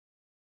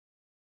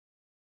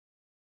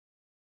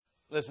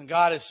Listen,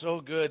 God is so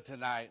good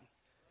tonight.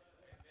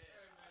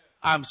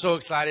 I'm so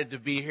excited to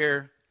be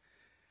here.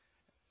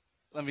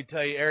 Let me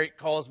tell you, Eric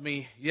calls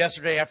me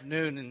yesterday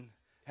afternoon and,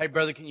 hey,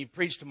 brother, can you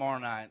preach tomorrow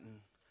night? And,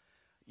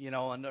 you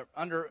know,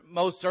 under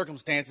most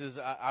circumstances,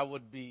 I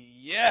would be,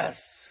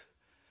 yes.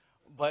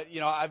 But, you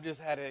know, I've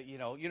just had a, you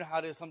know how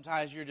it is.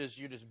 Sometimes you're just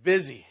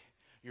busy.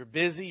 You're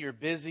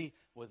busy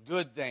with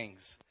good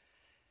things.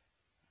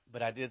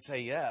 But I did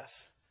say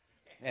yes.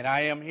 And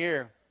I am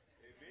here.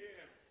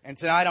 And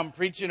tonight I'm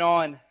preaching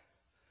on,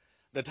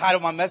 the title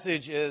of my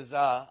message is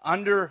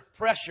Under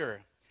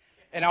Pressure.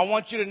 And I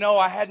want you to know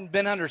I hadn't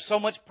been under so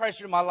much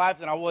pressure in my life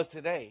than I was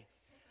today.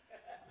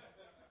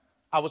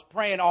 I was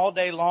praying all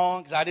day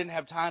long because I didn't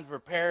have time to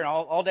prepare. And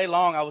all day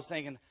long I was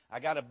thinking, I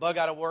got to bug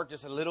out of work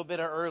just a little bit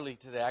early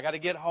today. I got to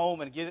get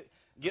home and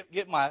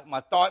get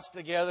my thoughts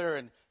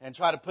together and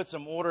try to put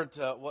some order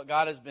to what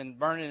God has been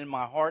burning in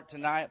my heart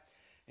tonight.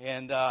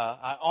 And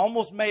I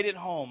almost made it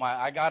home.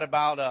 I got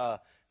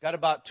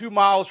about 2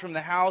 miles from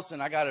the house,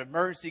 and I got an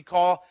emergency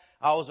call.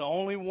 I was the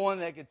only one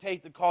that could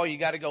take the call. You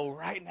got to go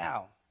right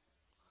now.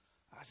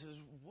 I says,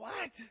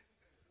 what?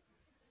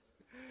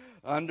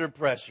 Under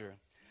pressure.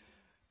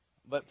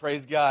 But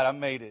praise God, I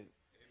made it. Amen.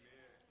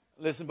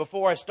 Listen,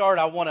 before I start,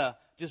 I want to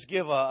just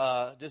give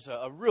a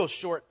real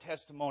short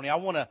testimony. I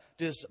want to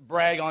just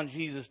brag on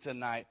Jesus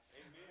tonight.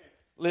 Amen.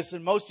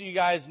 Listen, most of you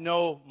guys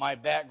know my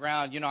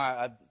background. You know,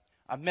 I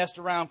messed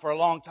around for a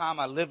long time.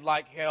 I lived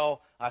like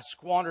hell. I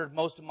squandered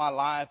most of my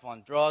life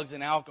on drugs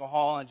and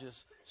alcohol and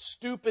just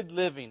stupid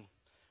living.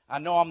 I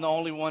know I'm the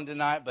only one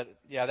tonight, but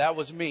yeah, that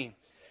was me.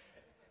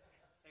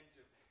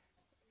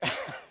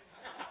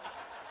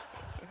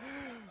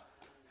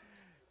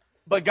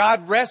 But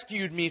God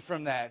rescued me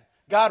from that.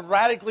 God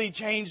radically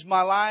changed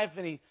my life,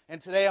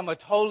 and today I'm a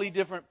totally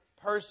different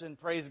person,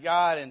 praise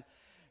God.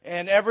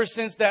 And ever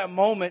since that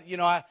moment, you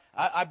know,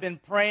 I've been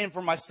praying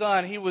for my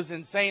son. He was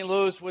in St.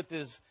 Louis with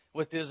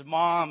his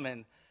mom,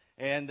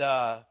 and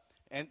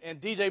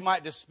DJ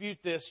might dispute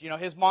this. You know,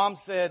 his mom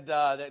said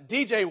that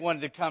DJ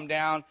wanted to come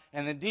down,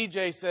 and then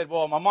DJ said,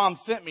 well, my mom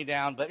sent me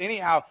down. But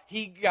anyhow,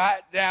 he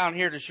got down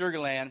here to Sugar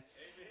Land,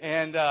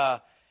 and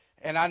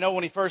I know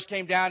when he first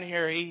came down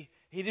here, he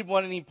didn't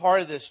want any part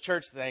of this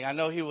church thing. I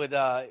know he would,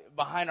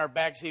 behind our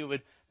backs, he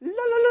would, la,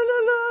 la, la, la,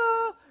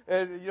 la,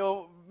 and, you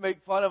know,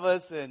 make fun of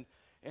us.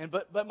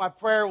 But my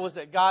prayer was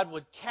that God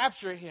would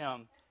capture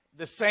him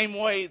the same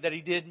way that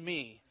he did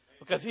me,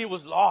 because he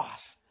was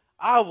lost.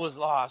 I was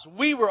lost.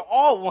 We were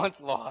all once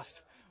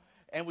lost.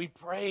 And we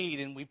prayed,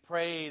 and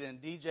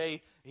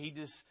DJ, he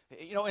just,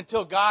 you know,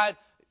 until God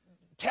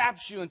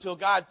taps you, until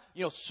God,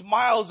 you know,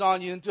 smiles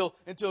on you,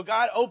 until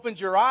God opens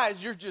your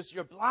eyes,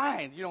 you're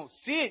blind. You don't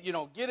see it. You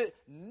don't get it.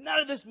 None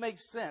of this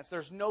makes sense.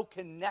 There's no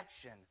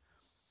connection.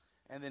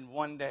 And then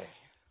one day,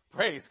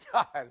 praise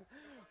God,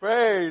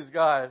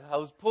 I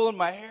was pulling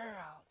my hair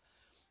out.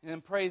 And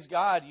then praise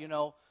God, you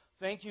know,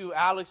 thank you,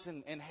 Alex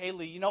and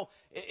Haley. You know,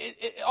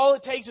 all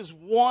it takes is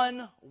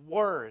one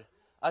word,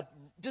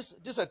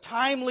 just a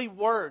timely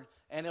word,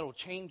 and it'll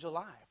change a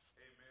life.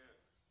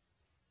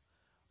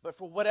 But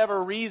for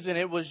whatever reason,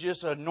 it was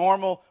just a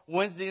normal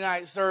Wednesday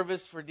night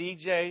service for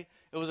DJ.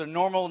 It was a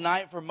normal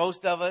night for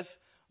most of us.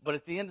 But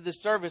at the end of the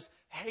service,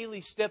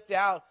 Haley stepped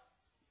out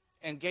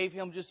and gave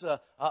him just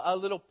a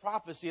little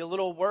prophecy, a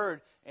little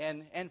word.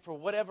 And for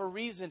whatever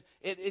reason,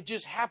 it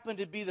just happened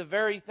to be the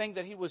very thing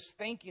that he was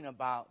thinking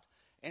about.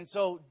 And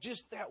so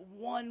just that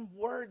one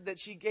word that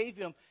she gave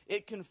him,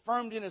 it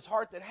confirmed in his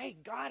heart that, hey,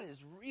 God is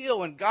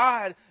real and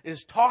God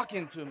is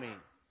talking to me.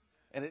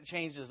 And it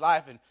changed his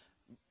life. And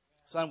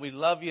son, we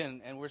love you,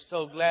 and we're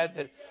so glad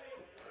that.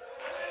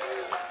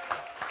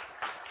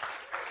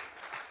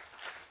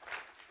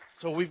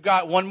 So we've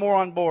got one more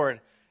on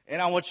board.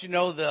 And I want you to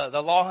know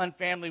the Lawhunt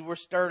family, we're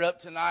stirred up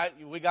tonight.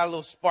 We got a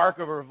little spark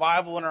of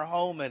revival in our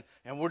home,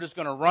 and we're just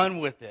going to run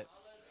with it.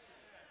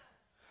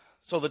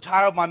 So the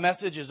title of my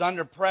message is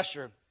Under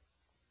Pressure.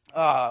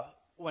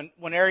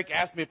 When Eric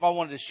asked me if I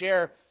wanted to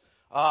share,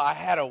 I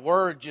had a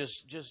word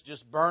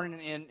just burning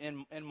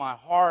in my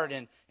heart,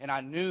 and I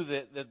knew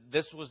that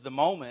this was the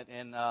moment.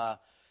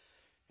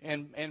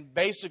 And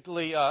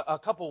basically a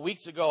couple of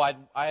weeks ago,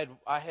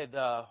 I had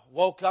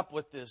woke up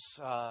with this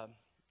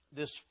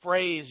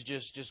phrase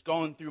just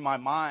going through my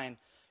mind,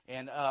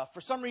 and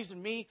for some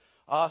reason,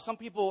 some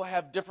people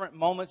have different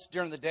moments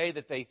during the day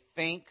that they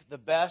think the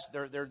best.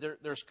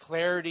 There's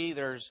clarity.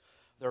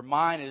 Their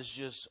mind is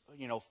just,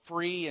 you know,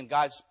 free, and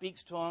God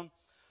speaks to them.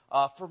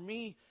 For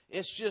me,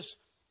 it's just,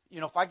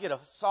 you know, if I get a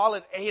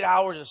solid 8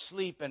 hours of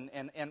sleep and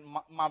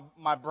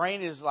my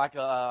brain is like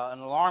an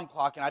alarm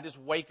clock, and I just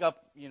wake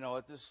up, you know,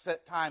 at this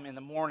set time in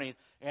the morning,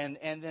 and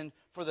then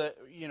for the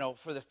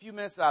few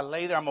minutes that I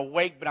lay there, I'm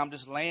awake, but I'm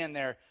just laying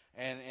there,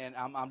 and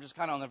I'm just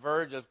kind of on the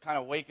verge of kind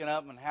of waking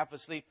up and half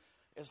asleep.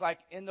 It's like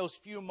in those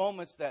few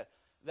moments that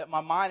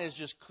my mind is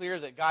just clear,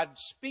 that God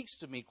speaks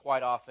to me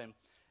quite often.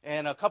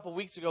 And a couple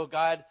weeks ago,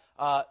 God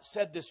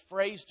said this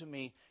phrase to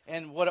me,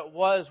 and what it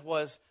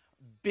was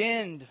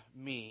bend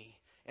me.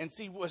 And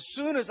see, as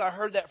soon as I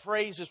heard that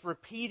phrase just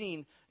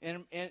repeating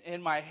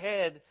in my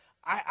head,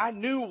 I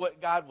knew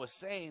what God was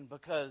saying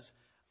because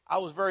I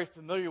was very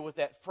familiar with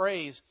that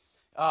phrase.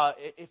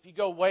 If you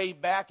go way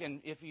back,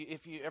 and if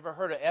you ever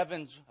heard of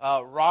Evans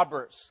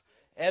Roberts,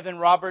 Evan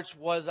Roberts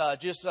was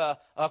just a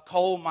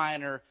coal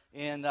miner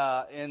in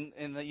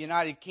the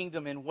United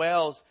Kingdom in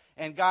Wales,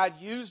 and God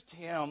used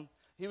him.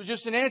 He was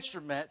just an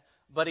instrument,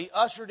 but he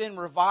ushered in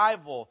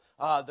revival,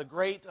 the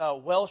great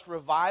Welsh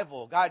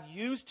revival. God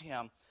used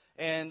him.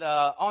 And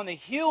on the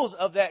heels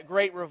of that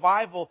great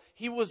revival,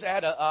 he was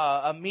at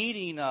a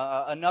meeting,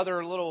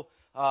 another little,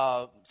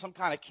 some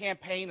kind of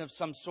campaign of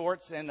some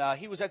sorts. And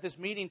he was at this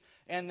meeting,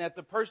 and that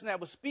the person that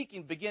was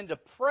speaking began to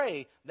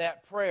pray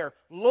that prayer,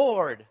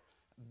 Lord,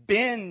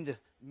 bend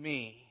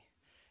me.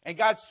 And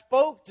God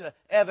spoke to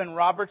Evan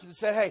Roberts and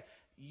said, hey,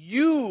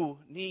 you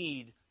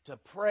need to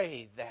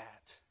pray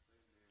that.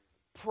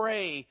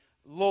 Pray,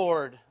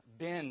 Lord,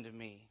 bend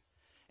me.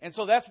 And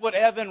so that's what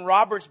Evan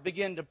Roberts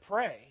began to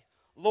pray.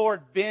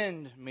 Lord,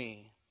 bend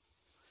me.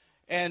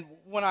 And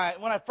when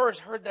I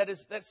first heard that,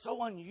 that's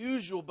so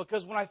unusual,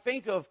 because when I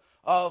think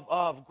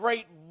of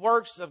great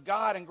works of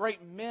God and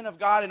great men of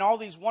God and all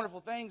these wonderful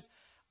things,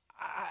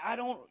 I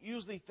don't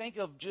usually think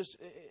of just,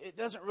 it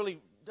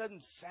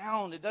doesn't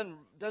sound, it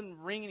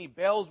doesn't ring any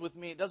bells with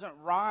me. It doesn't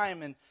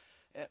rhyme.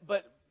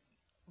 But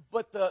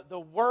the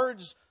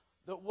words,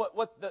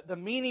 the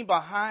meaning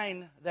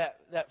behind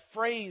that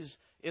phrase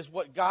is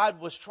what God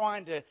was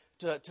trying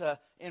to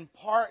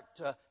impart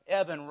to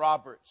Evan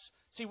Roberts.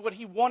 See, what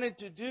he wanted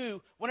to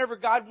do, whenever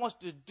God wants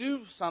to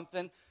do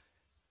something,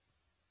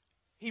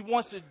 He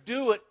wants to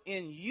do it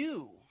in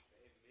you. Amen.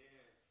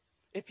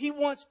 If He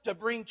wants to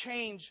bring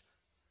change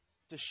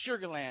to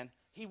Sugar Land,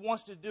 He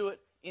wants to do it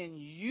in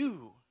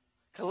you.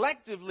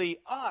 Collectively,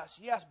 us,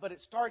 yes, but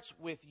it starts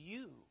with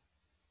you.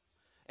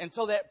 And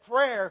so that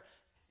prayer,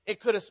 it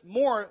could have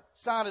more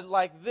sounded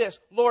like this: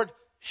 Lord,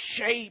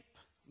 shape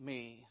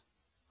me.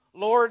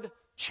 Lord,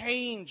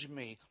 change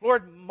me.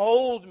 Lord,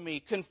 mold me,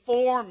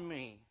 conform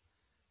me.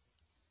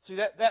 See,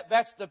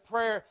 that's the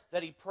prayer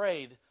that he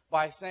prayed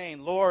by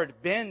saying, Lord,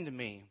 bend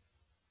me.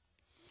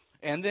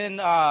 And then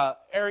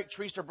Eric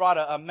Treaster brought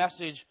a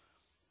message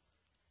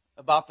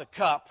about the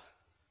cup.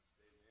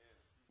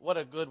 What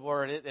a good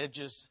word. It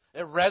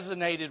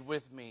resonated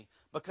with me.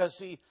 Because,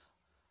 see,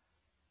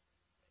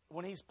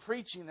 when he's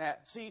preaching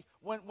that, see,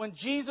 when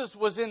Jesus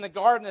was in the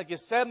Garden of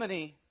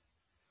Gethsemane,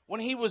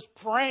 when he was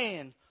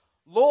praying,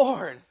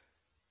 Lord,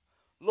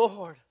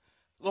 Lord,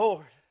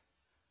 Lord,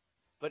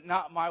 but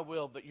not my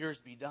will, but yours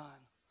be done.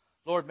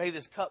 Lord, may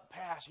this cup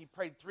pass. He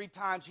prayed 3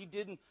 times. He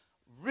didn't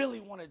really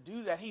want to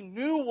do that. He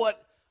knew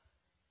what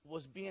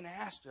was being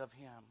asked of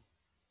him.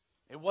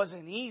 It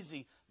wasn't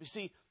easy. You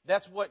see,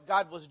 that's what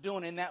God was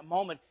doing in that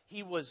moment.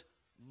 He was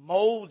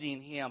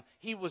molding him.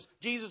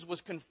 Jesus was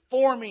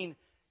conforming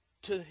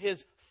to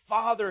his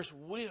Father's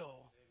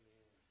will.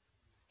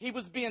 He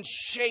was being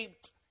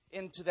shaped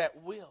into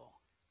that will.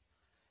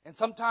 And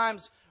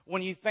sometimes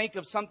when you think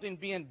of something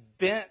being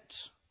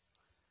bent,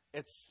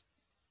 it's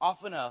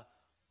often a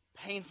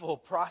painful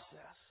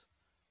process.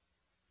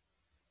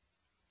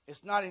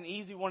 It's not an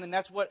easy one, and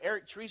that's what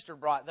Eric Treaster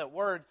brought, that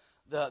word,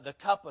 the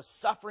cup of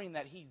suffering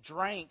that he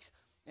drank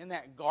in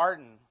that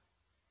garden.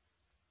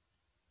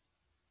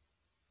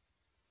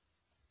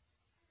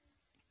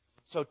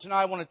 So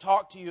tonight I want to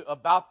talk to you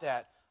about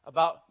that,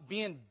 about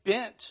being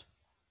bent,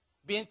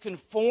 being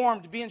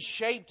conformed, being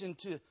shaped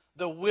into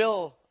the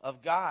will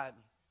of God.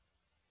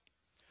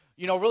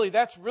 You know, really,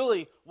 that's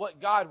really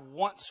what God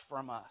wants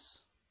from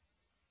us.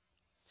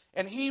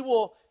 And He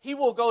will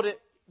go to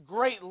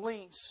great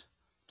lengths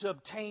to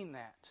obtain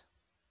that.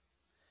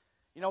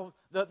 You know,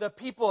 the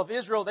people of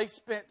Israel, they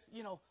spent,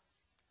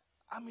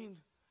 I mean,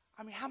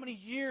 how many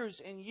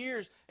years and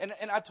years? And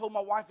I told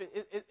my wife,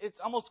 it's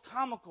almost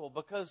comical,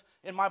 because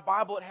in my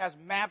Bible it has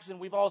maps, and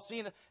we've all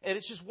seen it, and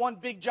it's just one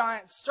big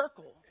giant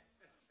circle.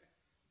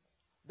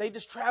 They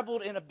just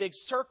traveled in a big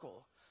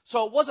circle.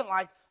 So it wasn't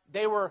like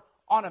they were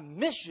on a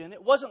mission.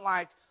 It wasn't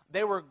like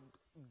they were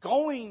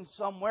going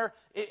somewhere.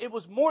 It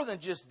was more than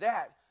just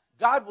that.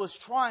 God was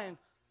trying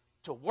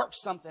to work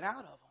something out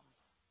of them.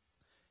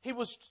 He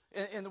was,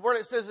 in the Word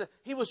it says that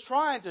He was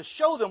trying to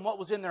show them what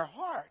was in their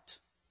heart.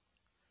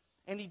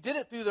 And He did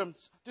it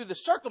through the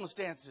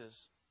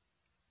circumstances.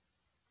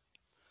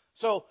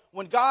 So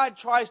when God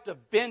tries to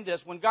bend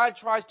us, when God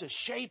tries to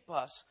shape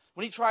us,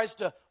 when He tries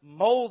to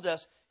mold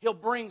us, He'll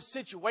bring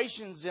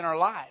situations in our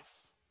life.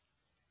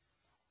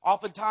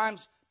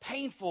 Oftentimes,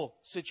 painful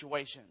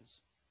situations.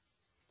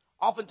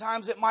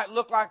 Oftentimes, it might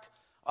look like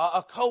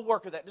a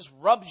coworker that just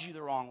rubs you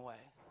the wrong way,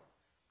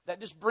 that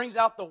just brings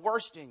out the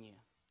worst in you.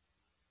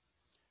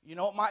 You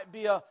know, it might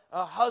be a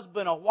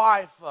husband, a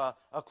wife,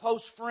 a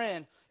close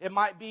friend. It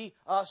might be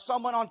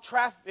someone on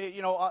traffic,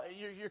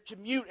 your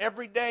commute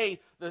every day,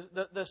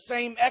 the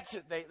same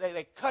exit,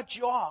 they cut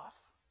you off.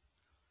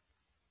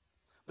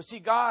 But see,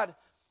 God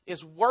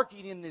is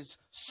working in these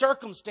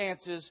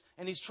circumstances,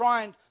 and He's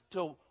trying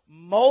to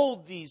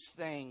mold these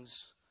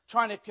things,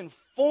 trying to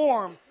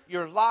conform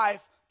your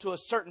life to a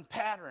certain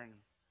pattern.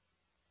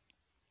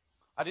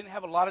 I didn't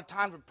have a lot of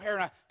time to prepare.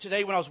 And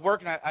today when I was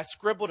working, I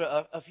scribbled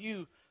a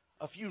few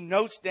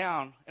notes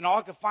down, and all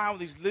I could find were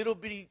these little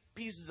bitty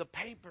pieces of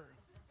paper.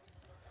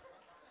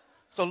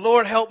 So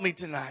Lord, help me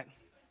tonight.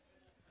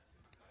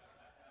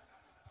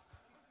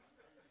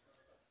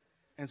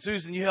 And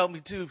Susan, you help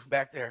me too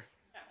back there.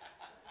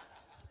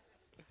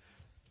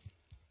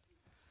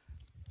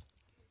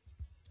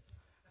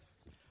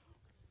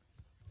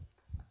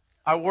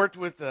 I worked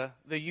with the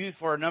youth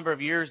for a number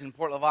of years in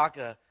Port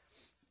Lavaca.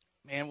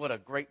 Man, what a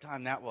great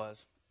time that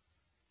was.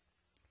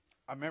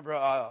 I remember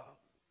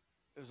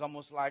it was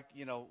almost like,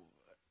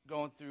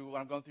 going through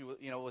what I'm going through,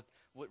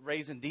 with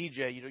raising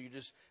DJ. You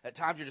just, at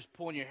times you're just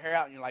pulling your hair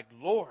out and you're like,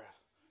 Lord,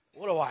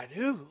 what do I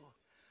do?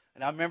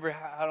 And I remember,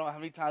 I don't know how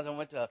many times I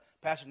went to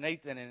Pastor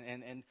Nathan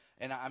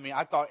and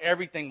I thought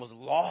everything was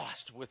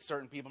lost with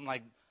certain people. I'm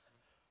like,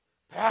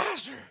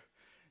 Pastor.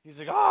 He's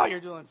like, oh,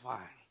 you're doing fine.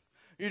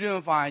 You're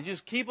doing fine.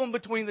 Just keep them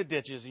between the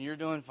ditches and you're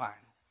doing fine.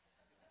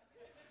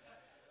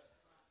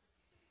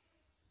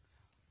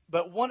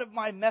 But one of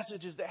my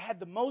messages that had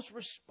the most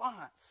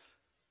response,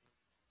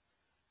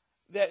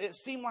 that it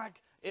seemed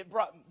like it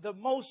brought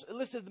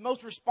elicited the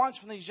most response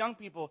from these young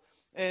people.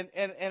 And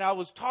I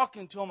was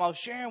talking to them, I was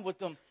sharing with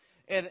them.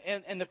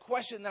 And the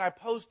question that I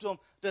posed to them,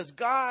 does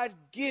God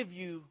give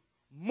you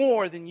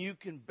more than you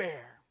can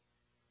bear?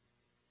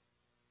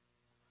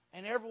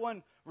 And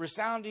everyone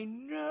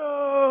resounding,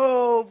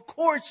 no, of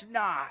course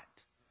not.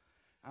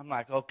 I'm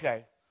like,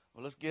 okay,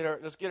 well, let's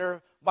get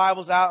our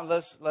Bibles out and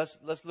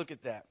let's look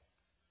at that.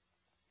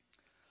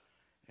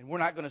 And we're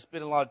not going to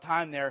spend a lot of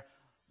time there,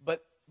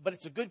 but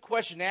it's a good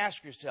question to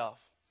ask yourself.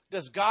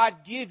 Does God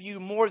give you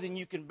more than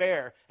you can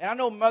bear? And I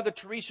know Mother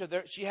Teresa,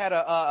 she had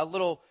a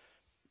little,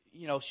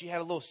 she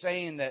had a little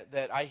saying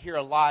that I hear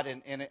a lot,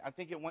 and I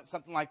think it went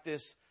something like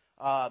this.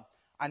 I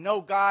know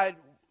God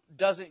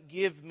doesn't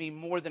give me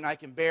more than I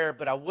can bear,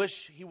 but I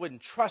wish He wouldn't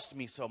trust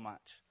me so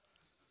much.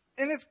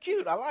 And it's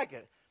cute. I like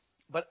it.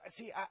 But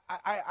see,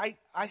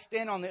 I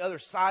stand on the other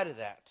side of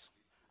that.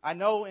 I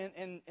know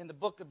in the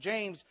book of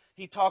James,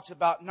 he talks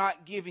about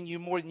not giving you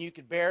more than you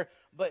could bear.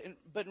 But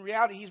in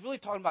reality, he's really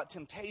talking about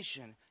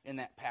temptation in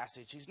that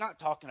passage. He's not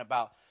talking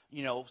about,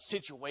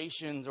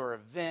 situations or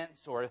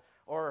events or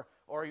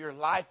your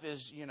life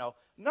is,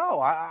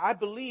 No, I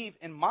believe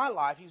in my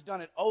life, He's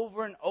done it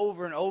over and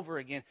over and over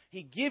again.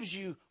 He gives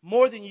you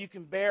more than you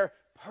can bear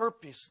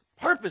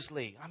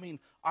purposely.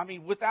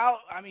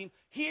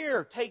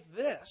 Here, take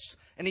this.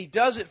 And He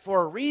does it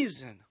for a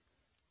reason.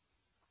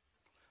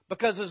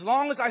 Because as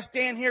long as I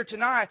stand here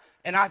tonight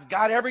and I've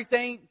got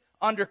everything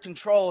under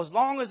control, as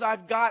long as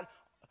I've got,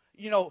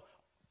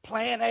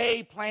 plan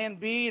A, plan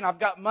B, and I've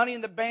got money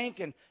in the bank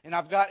and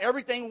I've got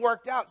everything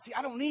worked out, see,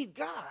 I don't need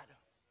God.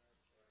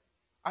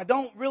 I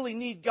don't really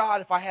need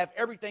God if I have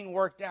everything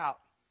worked out.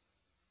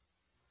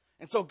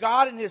 And so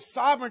God in His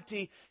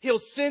sovereignty, He'll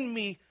send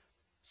me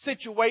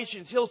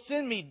situations. He'll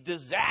send me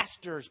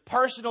disasters,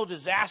 personal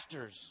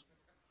disasters.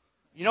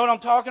 You know what I'm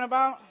talking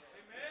about?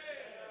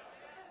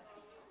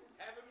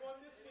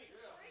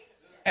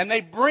 And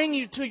they bring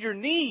you to your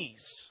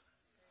knees.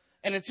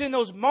 And it's in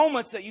those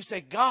moments that you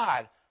say,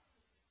 God,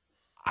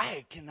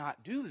 I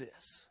cannot do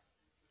this.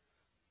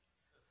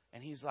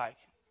 And He's like,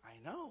 I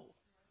know.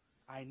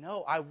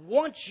 I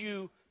want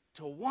you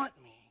to want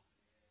me.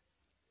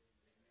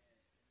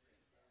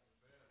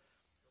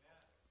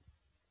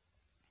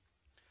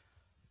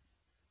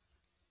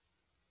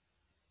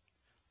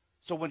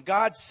 So when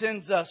God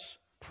sends us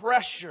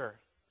pressure,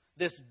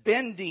 this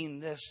bending,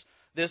 this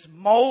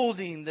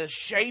molding, this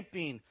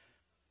shaping,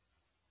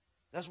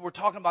 that's what we're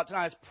talking about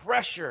tonight, is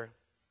pressure.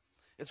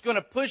 It's going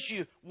to push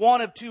you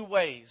one of two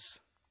ways.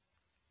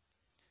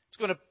 It's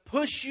going to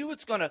push you,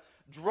 it's going to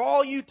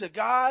draw you to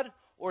God,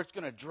 or it's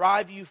going to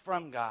drive you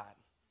from God.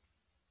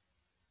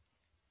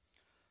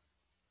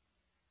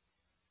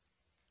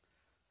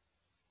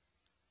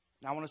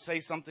 Now I want to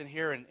say something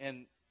here,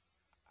 and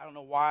I don't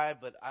know why,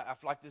 but I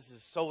feel like this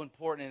is so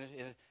important.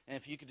 And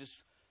if you could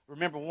just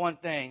remember one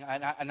thing,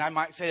 and I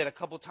might say it a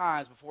couple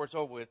times before it's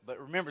over with, but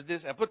remember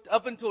this.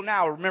 Up until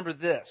now, remember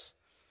this.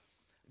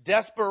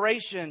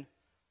 Desperation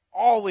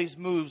always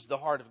moves the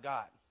heart of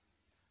God.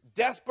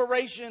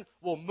 Desperation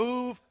will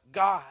move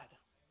God.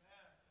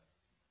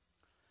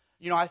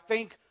 I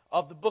think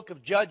of the book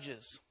of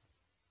Judges,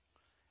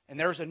 and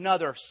there's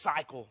another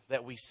cycle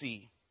that we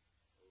see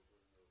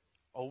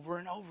over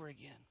and over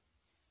again.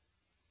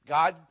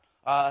 God,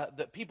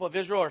 the people of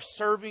Israel are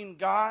serving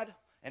God,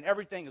 and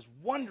everything is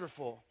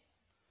wonderful.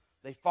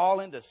 They fall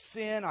into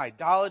sin,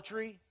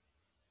 idolatry.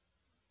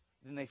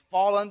 Then they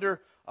fall under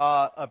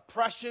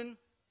oppression.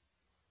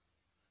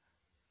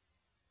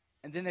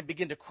 And then they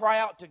begin to cry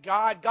out to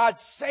God, God,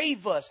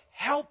 save us,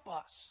 help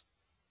us.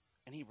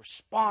 And He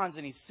responds,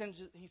 and He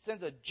sends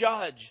a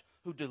judge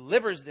who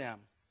delivers them.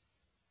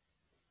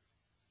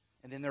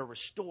 And then they're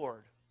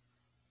restored.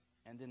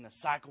 And then the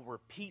cycle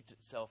repeats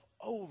itself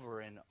over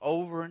and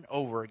over and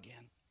over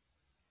again.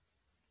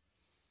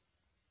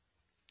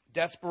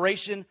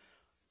 Desperation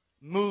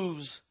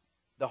moves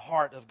the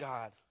heart of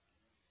God.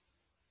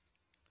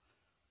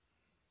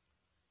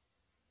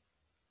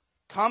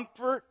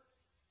 Comfort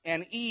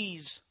and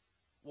ease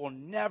will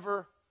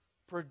never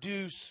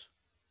produce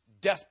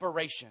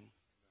desperation.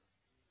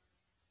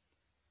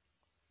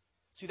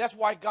 See, that's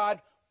why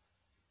God,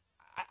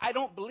 I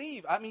don't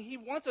believe, He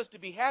wants us to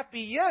be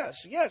happy.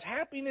 Yes,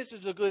 happiness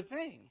is a good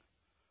thing.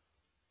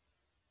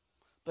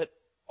 But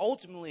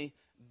ultimately,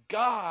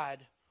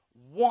 God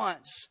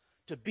wants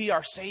to be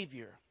our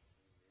Savior.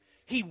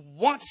 He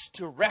wants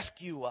to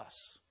rescue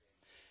us.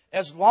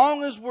 As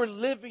long as we're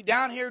living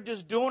down here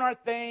just doing our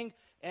thing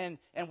and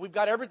we've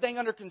got everything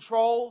under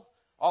control,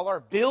 all our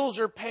bills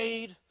are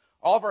paid,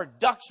 all of our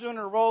ducks are in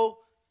a row,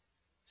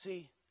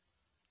 see,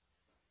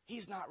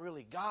 He's not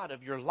really God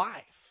of your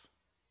life.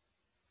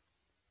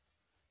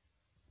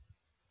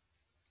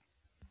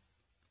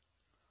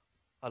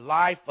 A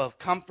life of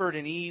comfort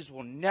and ease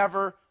will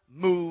never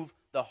move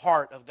the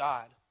heart of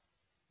God.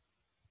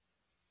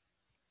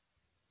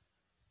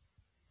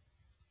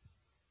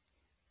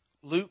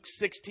 Luke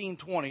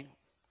 16:20.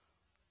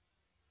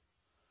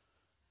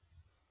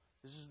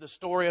 This is the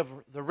story of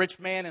the rich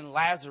man and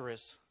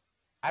Lazarus.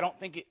 I don't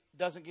think it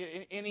doesn't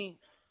get any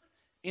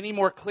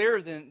more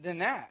clear than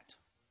that.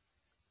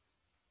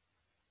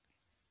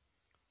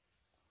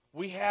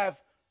 We have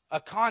a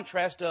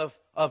contrast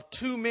of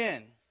two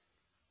men.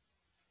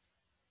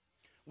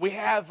 We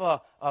have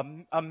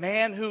a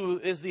man who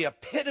is the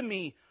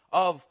epitome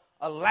of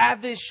a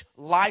lavish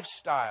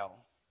lifestyle.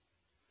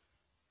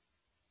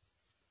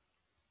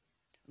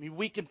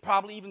 We can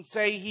probably even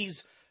say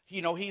he's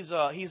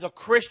a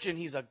Christian.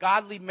 He's a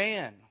godly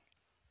man.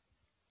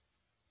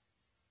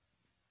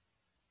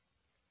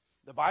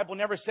 The Bible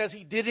never says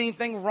he did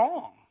anything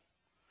wrong.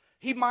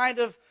 He might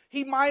have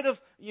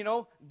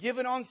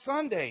given on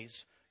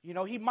Sundays.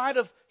 He might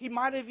have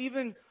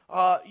even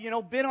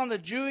been on the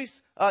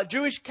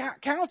Jewish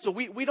council.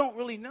 We don't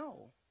really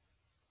know.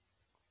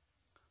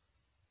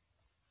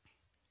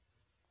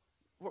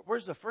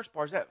 Where's the first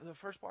part? Is that the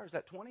first part? Is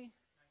that 20?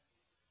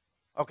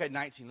 Okay,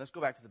 19. Let's go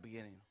back to the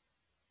beginning.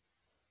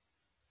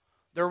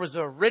 There was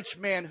a rich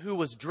man who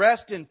was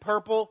dressed in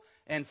purple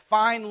and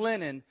fine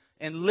linen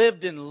and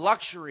lived in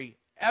luxury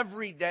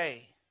every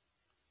day.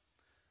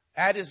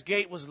 At his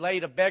gate was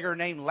laid a beggar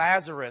named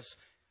Lazarus,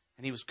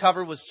 and he was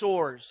covered with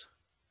sores.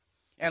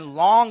 And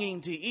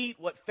longing to eat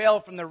what fell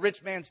from the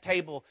rich man's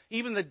table,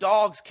 even the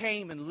dogs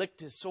came and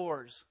licked his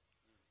sores.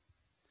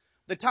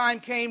 The time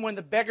came when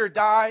the beggar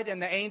died,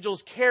 and the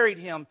angels carried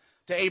him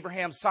to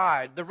Abraham's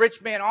side. The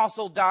rich man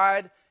also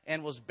died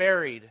and was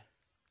buried.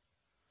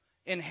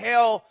 In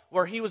hell,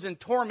 where he was in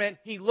torment,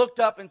 he looked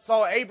up and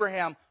saw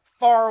Abraham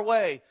far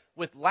away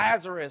with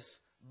Lazarus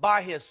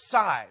by his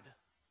side.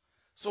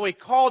 So he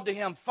called to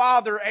him,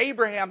 "Father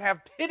Abraham,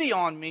 have pity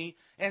on me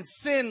and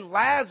send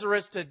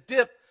Lazarus to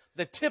dip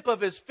the tip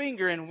of his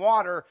finger in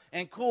water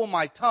and cool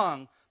my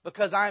tongue,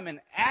 because I am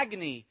in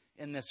agony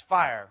in this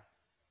fire."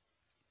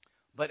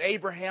 But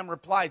Abraham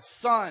replied,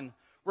 "Son,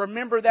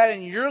 remember that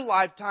in your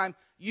lifetime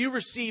you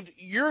received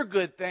your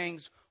good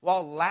things,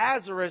 while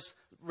Lazarus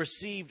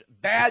received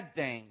bad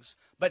things.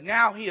 But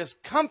now he is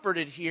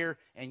comforted here,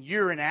 and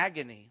you're in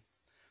agony."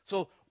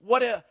 So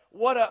what a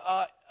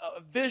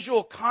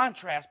visual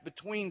contrast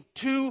between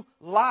two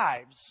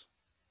lives.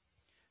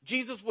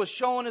 Jesus was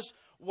showing us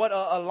what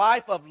a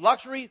life of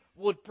luxury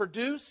would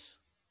produce.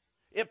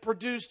 It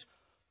produced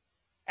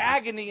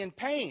agony and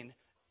pain.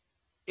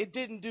 It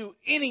didn't do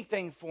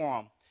anything for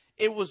him.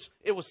 It was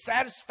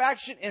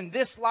satisfaction in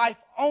this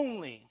life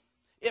only.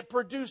 It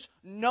produced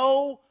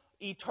no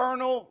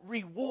eternal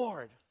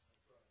reward.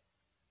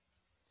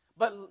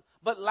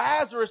 But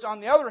Lazarus,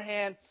 on the other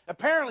hand,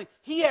 apparently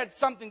he had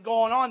something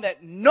going on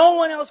that no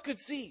one else could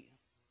see.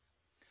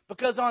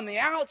 Because on the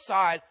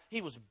outside,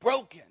 he was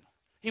broken.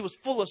 He was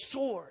full of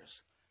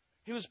sores.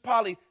 He was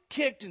probably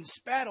kicked and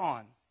spat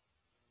on.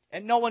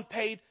 And no one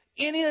paid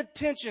any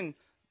attention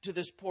to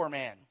this poor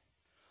man.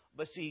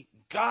 But see,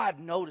 God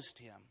noticed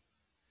him.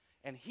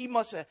 And he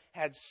must have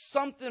had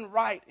something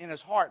right in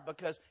his heart,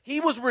 because he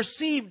was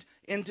received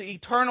into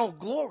eternal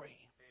glory.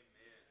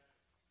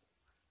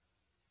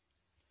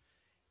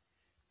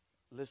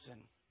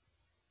 Listen,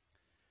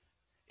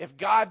 if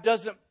God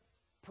doesn't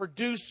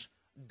produce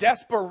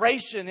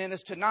desperation in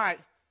us tonight,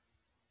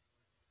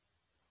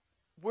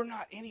 we're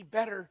not any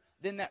better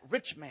than that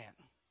rich man.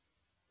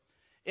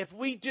 If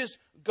we just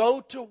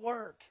go to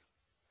work,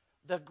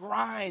 the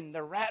grind,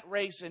 the rat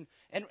race, and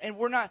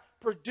we're not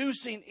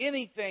producing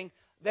anything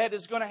that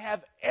is going to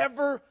have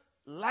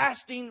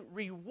everlasting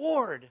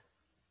reward,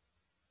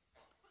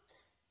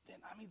 then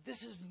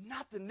this is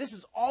nothing. This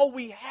is all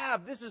we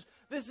have. This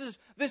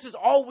is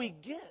all we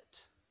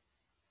get.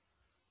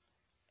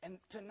 And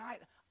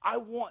tonight, I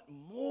want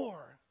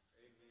more.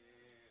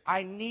 Amen.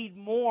 I need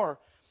more.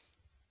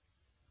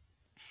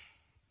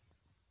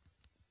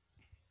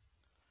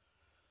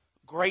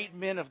 Great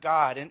men of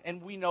God,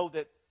 and we know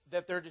that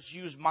they're just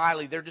used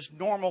mildly. They're just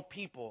normal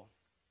people.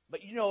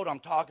 But you know what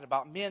I'm talking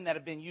about. Men that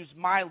have been used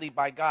mildly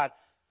by God.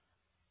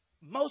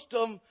 Most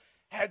of them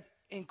had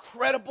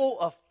incredible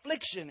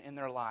affliction in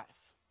their life.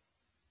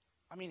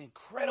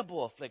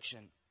 Incredible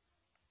affliction.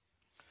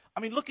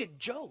 Look at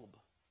Job.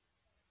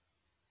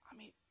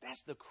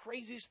 That's the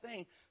craziest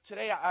thing.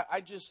 Today,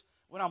 I just,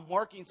 when I'm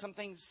working, some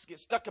things get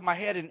stuck in my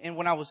head. And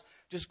when I was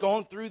just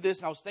going through this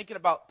and I was thinking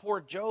about poor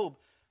Job,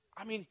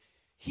 I mean,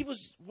 he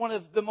was one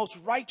of the most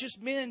righteous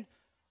men,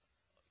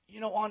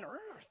 on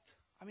earth.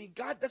 I mean,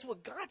 God, that's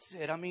what God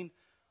said. I mean,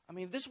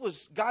 this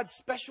was God's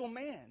special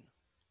man.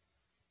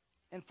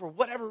 And for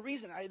whatever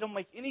reason, it don't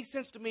make any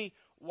sense to me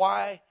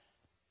why,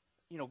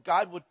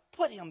 God would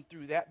put him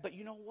through that. But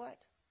you know what?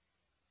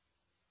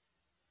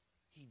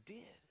 He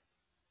did.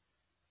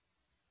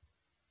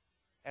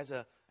 As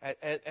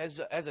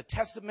a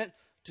testament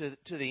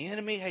to the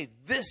enemy, hey,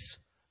 this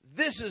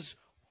is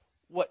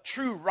what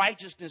true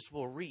righteousness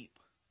will reap.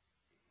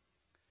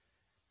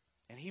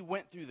 And he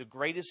went through the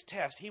greatest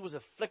test. He was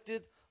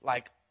afflicted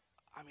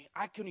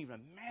I couldn't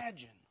even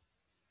imagine.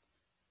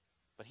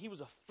 But he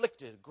was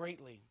afflicted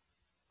greatly.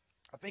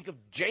 I think of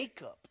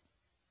Jacob.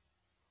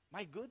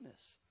 My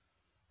goodness.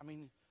 I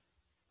mean,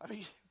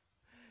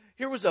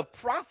 here was a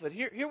prophet.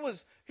 Here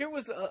was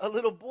a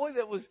little boy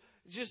that was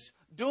just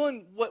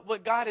doing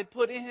what God had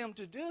put in him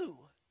to do.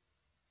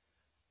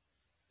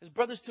 His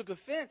brothers took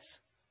offense,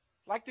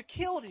 like to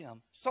kill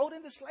him, sold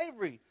into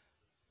slavery.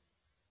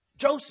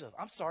 Joseph.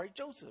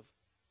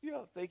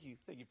 Yeah, thank you,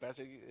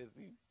 Pastor.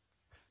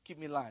 Keep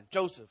me in line.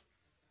 Joseph.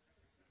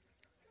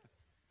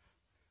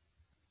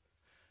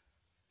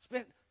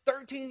 Spent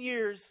 13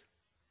 years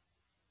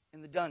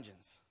in the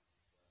dungeons.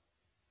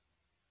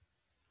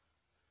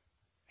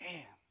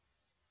 Man.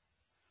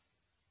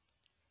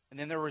 And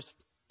then there was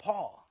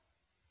Paul.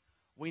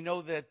 We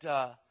know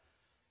that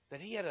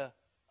he had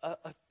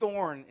a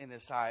thorn in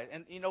his side.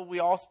 And, we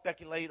all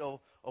speculate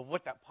of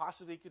what that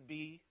possibly could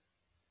be.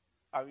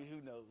 I mean,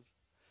 who knows?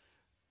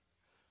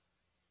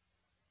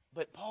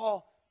 But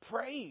Paul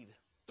prayed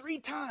 3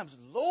 times,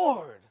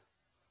 Lord,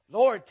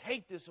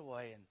 take this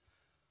away. And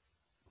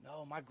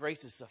no, my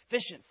grace is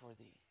sufficient for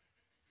thee.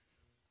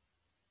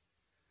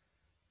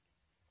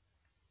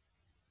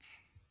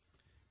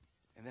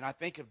 And then I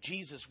think of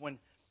Jesus when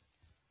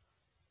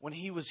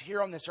he was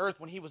here on this earth,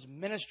 when he was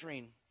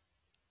ministering.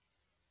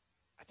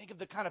 I think of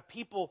the kind of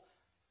people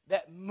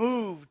that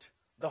moved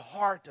the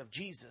heart of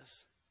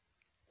Jesus.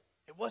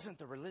 It wasn't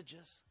the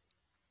religious.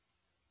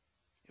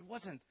 It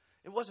wasn't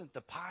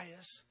the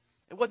pious.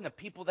 It wasn't the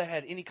people that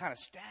had any kind of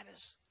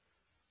status.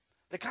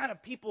 The kind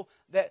of people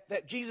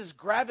that Jesus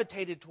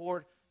gravitated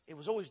toward, it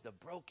was always the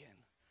broken.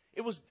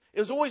 It was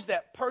always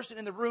that person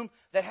in the room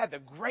that had the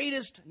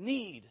greatest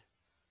need.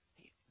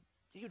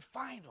 He would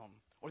find them,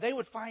 or they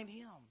would find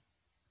him.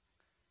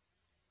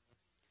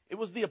 It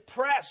was the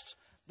oppressed,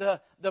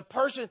 the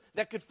person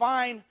that could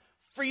find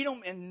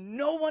freedom in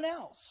no one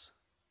else.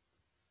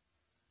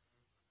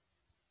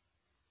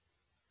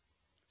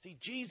 See,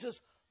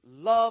 Jesus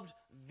loved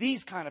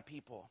these kind of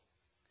people.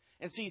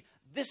 And see,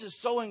 this is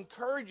so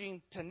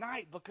encouraging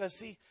tonight because,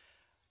 see,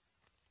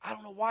 I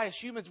don't know why as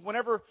humans,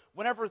 whenever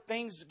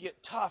things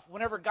get tough,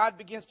 whenever God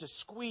begins to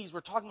squeeze,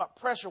 we're talking about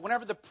pressure,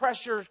 whenever the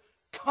pressure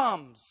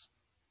comes,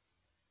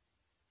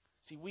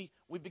 see, we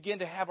begin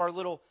to have our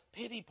little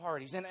pity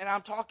parties. And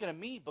I'm talking to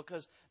me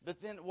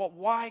but then,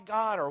 why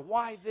God or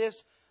why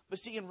this? But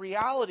see, in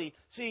reality,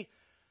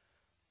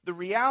 the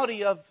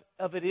reality of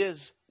it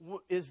is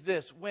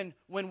this. When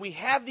we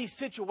have these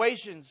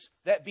situations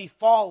that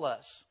befall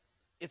us,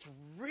 it's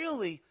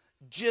really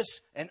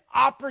just an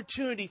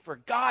opportunity for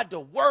God to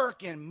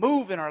work and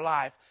move in our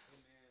life.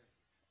 Amen.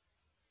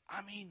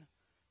 I mean,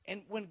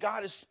 and when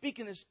God is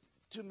speaking this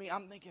to me,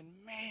 I'm thinking,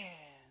 man,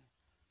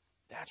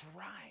 that's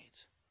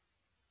right.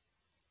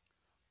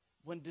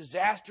 When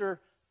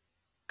disaster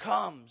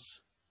comes,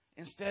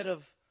 instead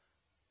of,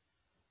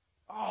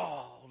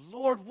 oh,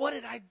 Lord, what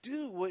did I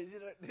do?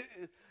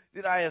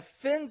 Did I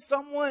offend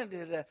someone?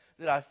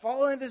 Did I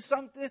fall into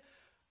something?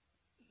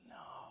 No.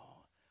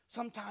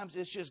 Sometimes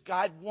it's just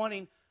God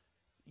wanting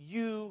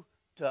you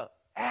to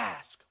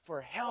ask for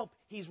help.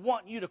 He's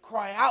wanting you to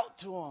cry out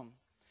to Him.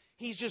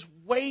 He's just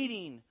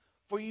waiting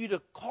for you to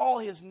call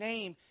His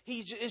name.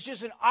 It's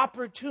just an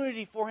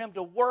opportunity for Him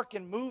to work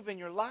and move in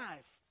your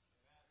life.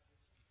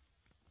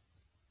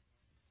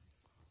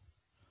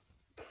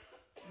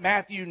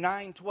 Matthew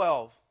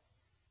 9:12.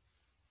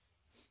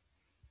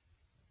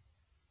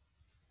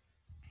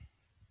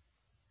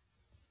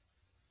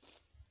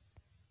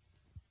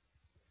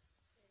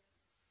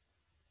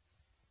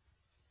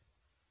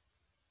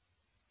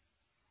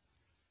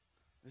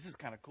 This is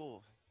kind of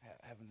cool,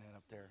 having that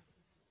up there.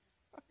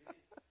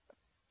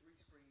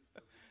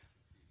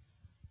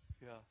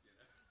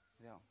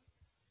 Yeah.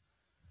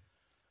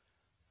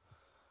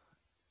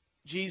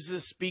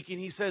 Jesus speaking,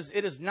 He says,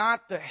 "It is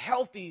not the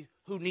healthy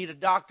who need a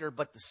doctor,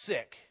 but the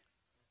sick."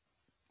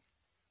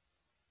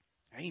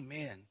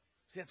 Amen.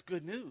 See, that's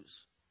good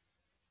news.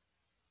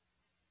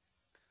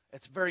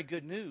 That's very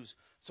good news.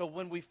 So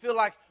when we feel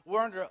like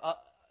we're under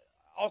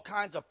all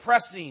kinds of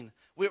pressing,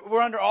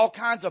 we're under all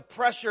kinds of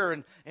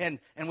pressure, and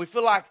we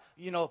feel like,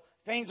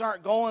 things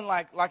aren't going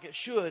like it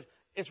should,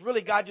 it's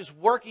really God just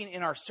working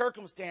in our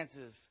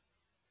circumstances.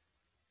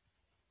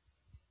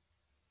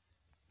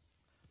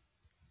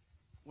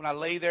 When I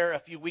lay there a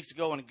few weeks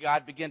ago and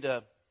God began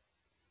to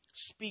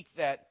speak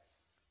that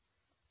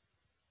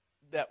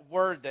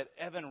word that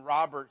Evan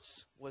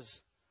Roberts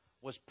was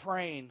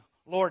praying,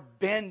 Lord,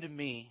 bend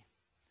me.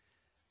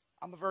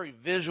 I'm a very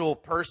visual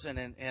person,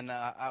 and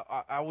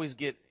I always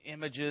get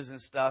images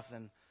and stuff,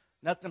 and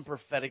nothing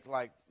prophetic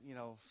like,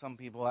 some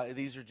people.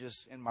 These are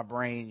just in my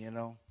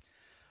brain,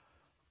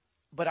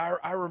 But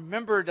I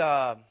remembered,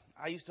 I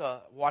used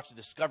to watch the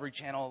Discovery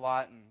Channel a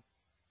lot,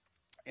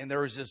 and there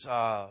was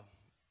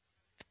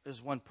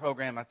there's one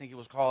program, I think it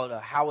was called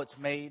How It's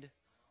Made.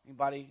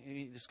 Anybody?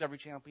 Any Discovery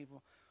Channel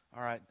people?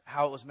 All right,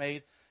 How It Was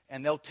Made.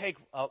 And they'll take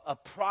a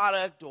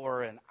product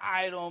or an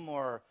item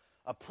or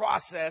a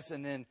process,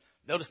 and then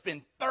they'll just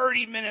spend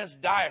 30 minutes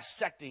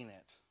dissecting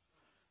it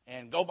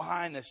and go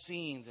behind the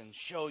scenes and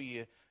show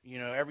you,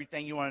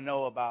 everything you want to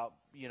know about,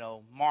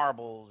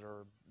 marbles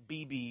or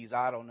BBs,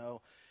 I don't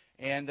know.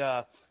 And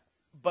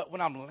but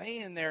when I'm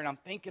laying there and I'm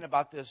thinking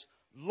about this,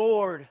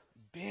 Lord,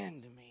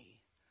 bend me.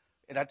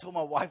 And I told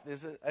my wife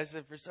this. I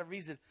said, for some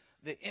reason,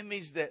 the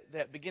image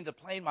that began to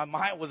play in my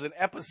mind was an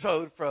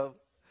episode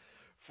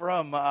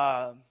from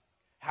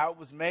How It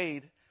Was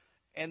Made.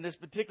 And this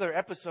particular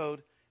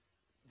episode,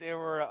 they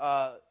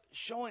were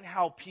showing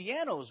how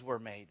pianos were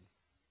made.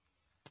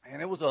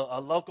 And it was a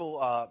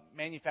local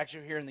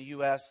manufacturer here in the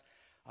U.S.,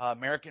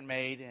 American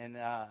made, and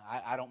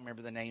I don't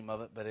remember the name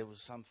of it, but it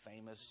was some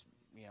famous,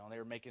 they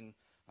were making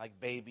like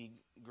baby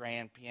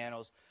grand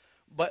pianos.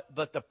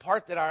 But the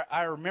part that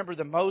I remember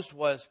the most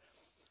was,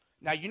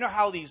 now you know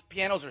how these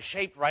pianos are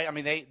shaped, right? I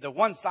mean, the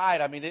one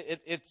side, I mean,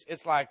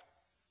 it's like,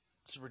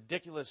 it's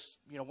ridiculous.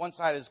 One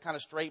side is kind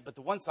of straight, but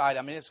the one side,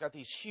 I mean, it's got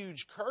these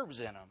huge curves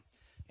in them.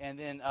 And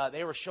then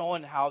they were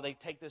showing how they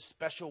take this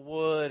special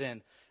wood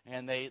and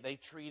they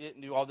treat it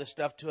and do all this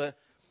stuff to it.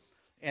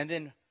 And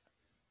then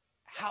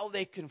how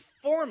they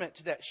conform it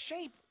to that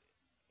shape,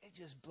 it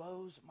just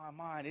blows my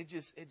mind. It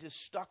just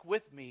stuck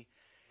with me.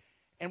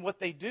 And what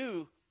they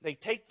do, they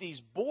take these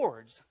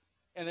boards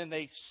and then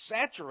they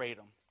saturate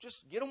them,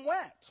 just get them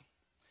wet.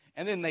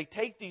 And then they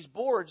take these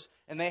boards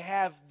and they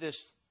have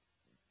this,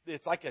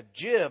 it's like a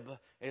jib.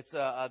 It's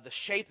the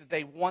shape that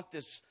they want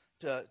this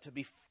to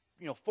be,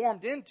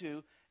 formed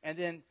into. And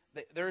then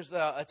it's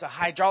a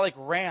hydraulic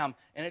ram,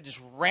 and it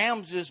just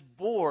rams this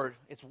board.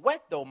 It's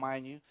wet though,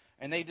 mind you,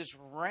 and they just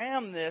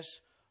ram this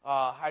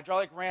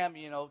hydraulic ram,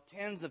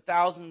 tens of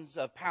thousands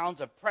of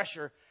pounds of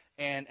pressure,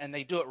 and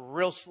they do it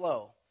real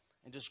slow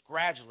and just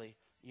gradually.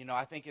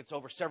 I think it's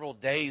over several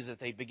days that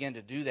they begin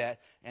to do that,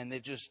 and they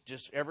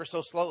just ever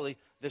so slowly,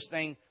 this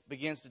thing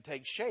begins to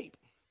take shape.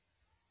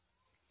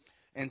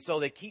 And so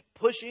they keep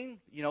pushing,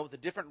 with the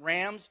different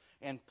rams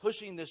and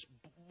pushing this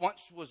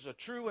once was a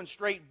true and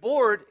straight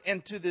board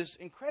into this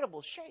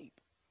incredible shape.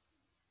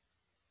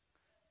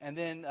 And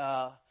then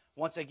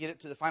once they get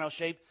it to the final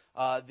shape,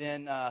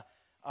 then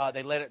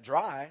they let it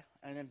dry,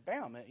 and then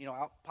bam,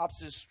 out pops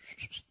this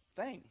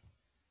thing.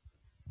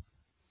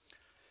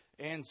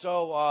 And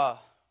so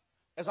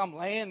as I'm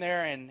laying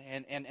there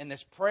and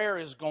this prayer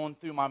is going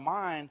through my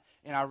mind,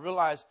 and I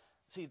realize,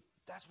 see,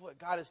 that's what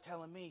God is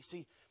telling me.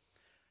 See,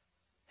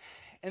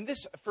 and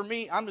this, for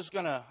me, I'm just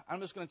gonna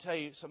tell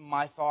you some of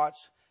my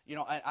thoughts.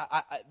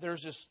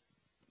 There's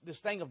this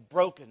thing of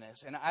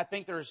brokenness, and I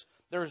think there's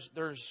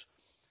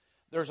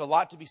a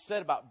lot to be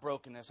said about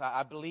brokenness.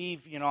 I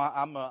believe,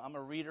 I'm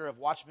a reader of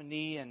Watchman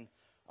Nee, and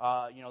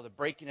the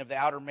breaking of the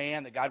outer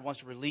man, that God wants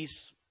to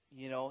release,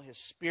 His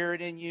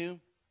Spirit in you,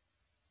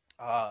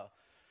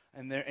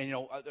 and there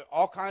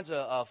all kinds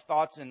of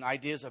thoughts and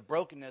ideas of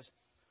brokenness.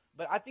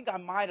 But I think I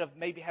might have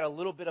maybe had a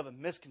little bit of a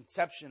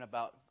misconception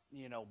about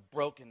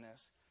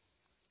brokenness.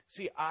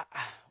 See,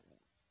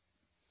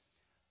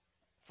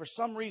 for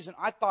some reason,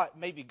 I thought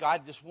maybe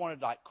God just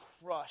wanted to like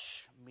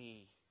crush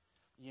me,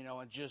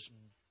 and just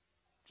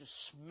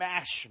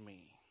smash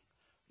me,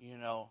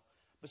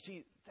 But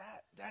see,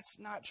 that's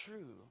not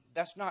true.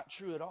 That's not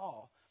true at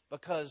all,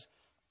 because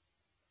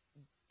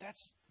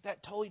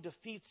that totally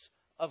defeats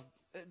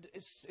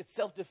it's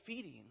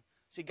self-defeating.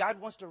 See,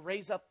 God wants to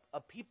raise up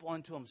a people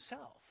unto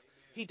Himself.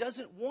 He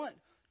doesn't want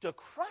to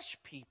crush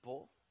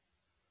people.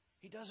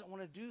 He doesn't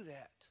want to do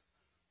that.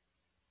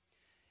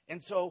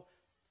 And so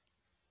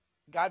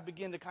God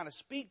began to kind of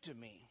speak to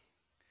me.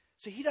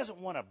 See, He doesn't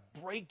want to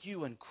break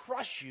you and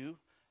crush you.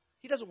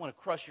 He doesn't want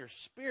to crush your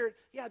spirit.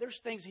 Yeah, there's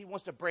things He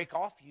wants to break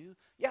off you.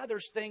 Yeah,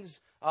 there's things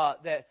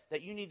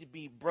that you need to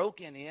be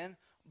broken in.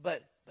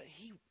 But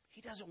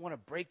He doesn't want to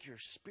break your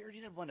spirit. He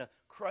doesn't want to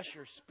crush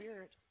your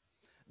spirit.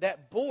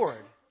 That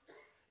board,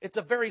 it's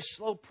a very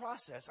slow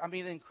process. I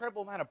mean, an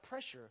incredible amount of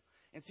pressure.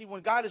 And see,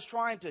 when God is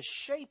trying to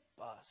shape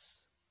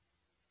us,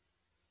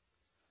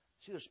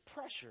 see, there's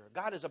pressure.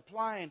 God is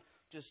applying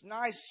just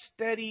nice,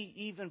 steady,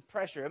 even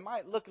pressure. It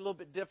might look a little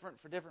bit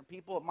different for different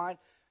people. It might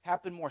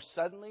happen more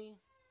suddenly.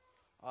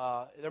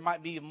 There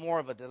might be more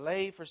of a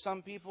delay for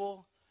some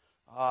people.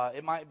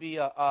 It might be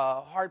a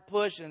hard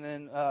push, and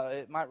then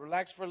it might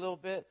relax for a little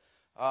bit.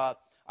 I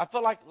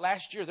felt like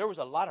last year there was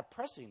a lot of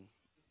pressing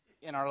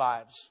in our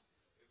lives.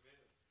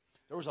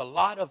 There was a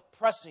lot of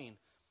pressing.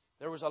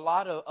 There was a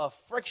lot of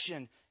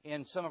friction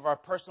in some of our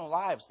personal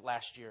lives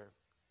last year.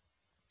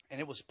 And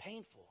it was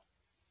painful.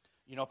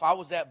 You know, if I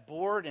was that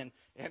bored and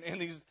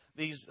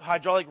these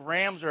hydraulic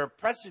rams are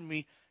pressing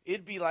me,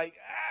 it'd be like,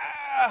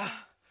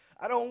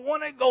 I don't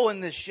want to go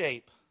in this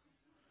shape.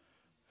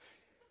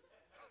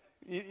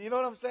 You know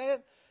what I'm saying?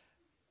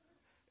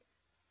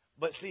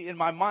 But see, in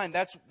my mind,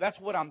 that's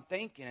what I'm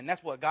thinking, and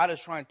that's what God is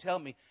trying to tell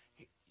me.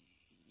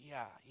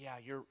 Yeah,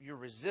 you're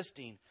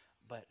resisting,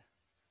 but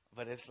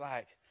it's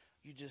like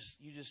you just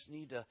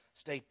need to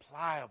stay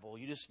pliable.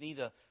 You just need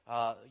to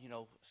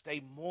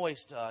stay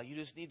moist. You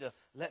just need to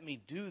let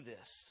me do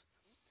this.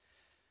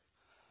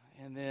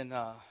 And then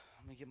let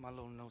me get my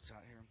little notes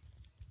out here.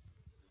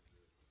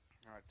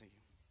 All right, thank you.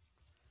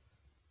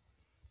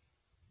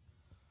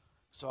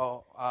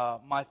 So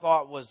my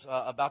thought was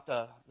about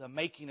the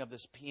making of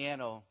this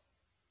piano,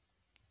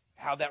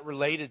 how that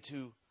related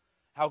to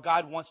how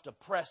God wants to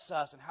press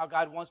us and how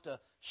God wants to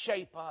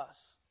shape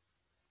us.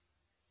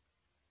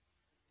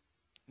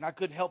 And I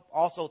couldn't help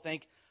also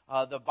think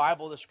the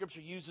Bible, the Scripture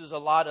uses a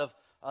lot of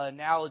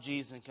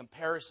analogies and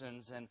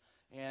comparisons,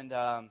 and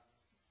I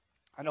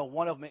know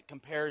one of them it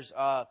compares,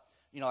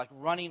 like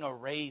running a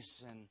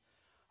race and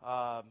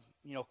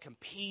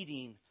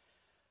competing.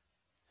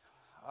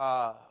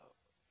 I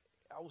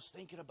was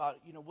thinking about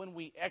when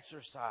we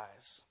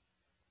exercise.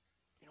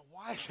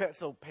 Why is that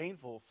so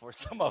painful for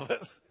some of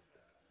us?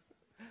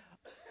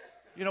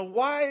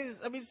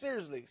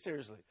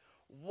 Seriously,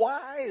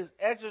 why is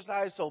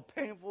exercise so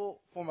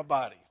painful for my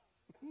body?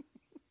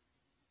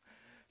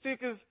 See,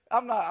 because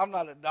I'm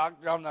not a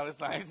doctor, I'm not a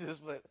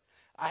scientist, but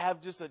I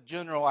have just a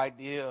general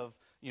idea of,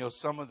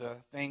 some of the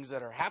things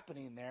that are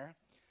happening there.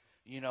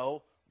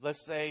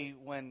 Let's say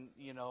when,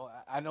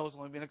 I know it's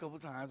only been a couple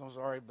of times, I'm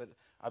sorry, but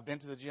I've been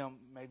to the gym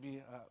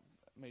maybe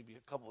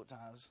a couple of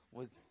times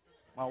with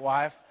my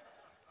wife.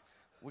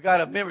 We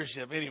got a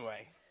membership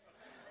anyway.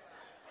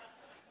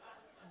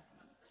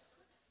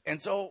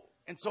 And so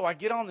I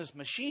get on this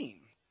machine,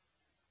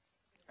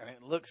 and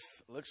it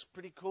looks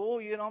pretty cool.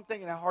 I'm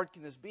thinking, how hard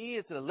can this be?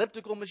 It's an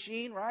elliptical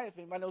machine, right? If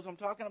anybody knows what I'm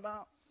talking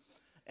about.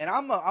 And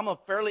I'm a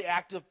fairly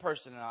active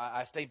person. And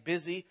I stay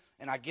busy,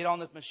 and I get on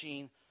this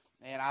machine,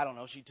 and I don't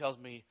know. She tells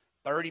me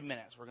 30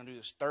 minutes. We're going to do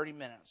this 30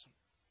 minutes.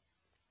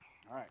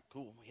 All right,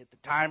 cool. We hit the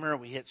timer.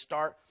 We hit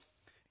start.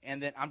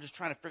 And then I'm just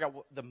trying to figure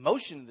out the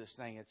motion of this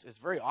thing. It's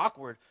very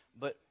awkward,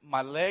 but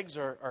my legs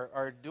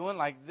are doing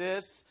like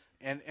this.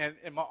 And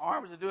my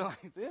arms are doing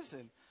like this,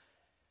 and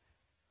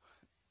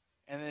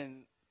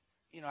then,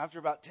 after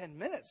about 10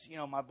 minutes,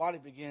 my body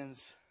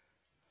begins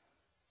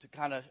to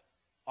kind of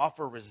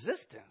offer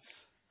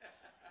resistance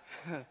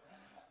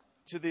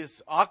to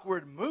this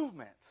awkward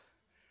movement.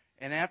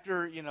 And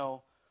after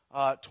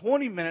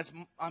 20 minutes,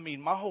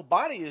 my whole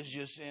body is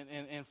just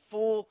in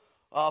full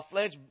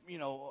fledged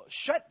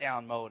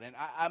shutdown mode, and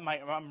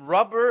I'm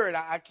rubber, and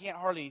I can't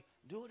hardly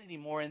do it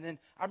anymore. And then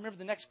I remember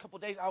the next couple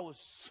of days I was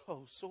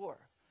so sore.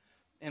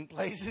 In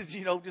places,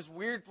 just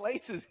weird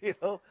places,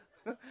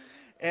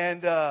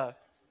 and but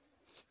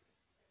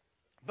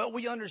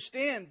we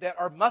understand that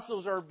our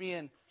muscles are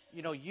being,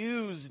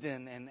 used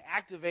and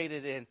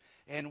activated,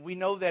 and we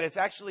know that it's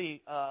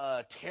actually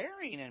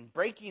tearing and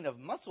breaking of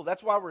muscle.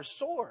 That's why we're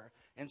sore.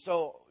 And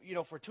so,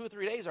 for 2 or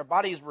 3 days, our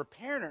body is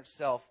repairing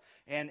itself,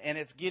 and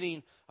it's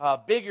getting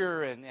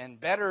bigger and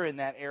better in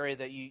that area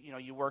that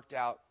you worked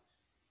out.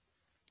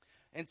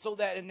 And so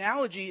that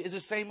analogy is the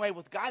same way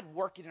with God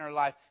working in our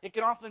life. It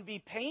can often be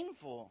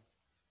painful,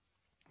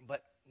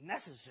 but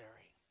necessary.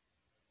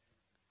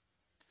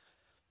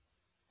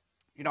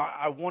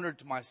 I wondered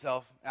to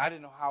myself, I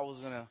didn't know how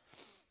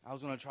I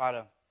was gonna try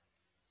to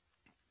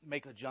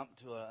make a jump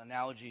to an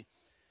analogy.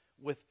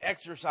 With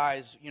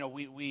exercise,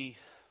 we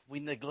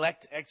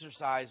neglect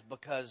exercise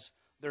because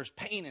there's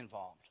pain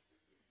involved,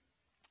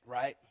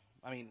 right?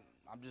 I'm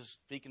just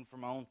speaking from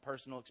my own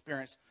personal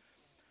experience.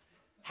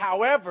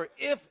 However,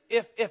 if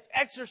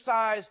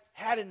exercise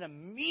had an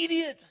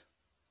immediate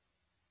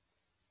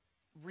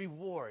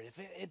reward, if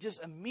it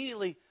just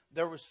immediately,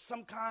 there was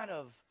some kind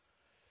of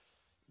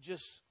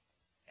just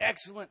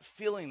excellent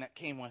feeling that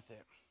came with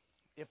it.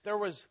 If there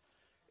was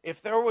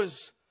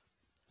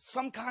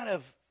some kind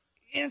of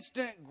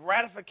instant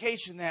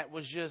gratification that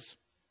was just,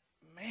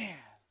 man.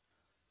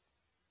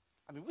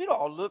 We'd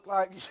all look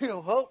like,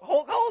 Hulk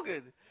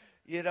Hogan,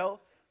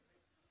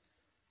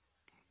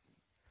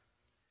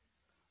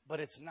 But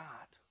it's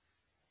not.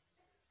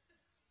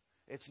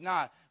 It's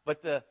not.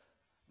 But the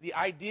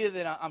idea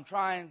that I'm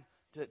trying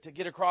to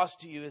get across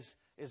to you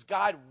is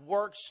God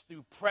works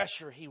through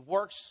pressure. He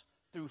works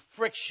through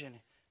friction.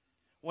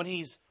 When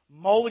He's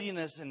molding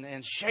us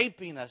and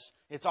shaping us,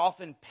 it's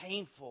often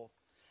painful.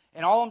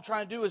 And all I'm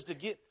trying to do is to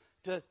get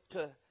to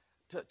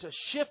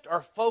shift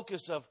our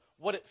focus of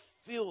what it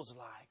feels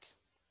like.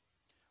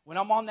 When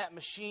I'm on that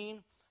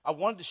machine, I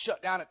wanted to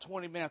shut down at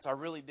 20 minutes. I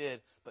really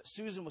did. But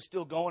Susan was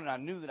still going, and I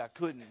knew that I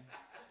couldn't.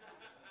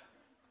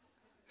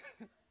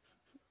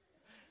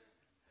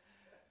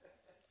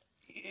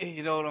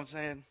 You know what I'm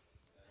saying?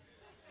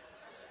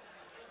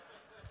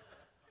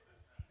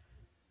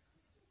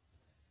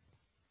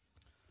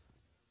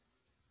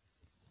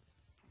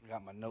 I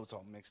got my notes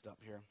all mixed up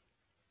here.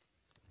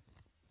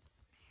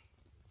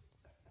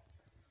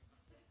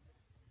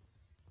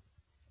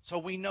 So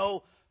we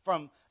know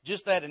from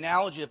just that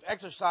analogy of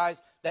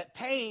exercise that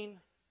pain,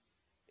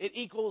 it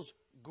equals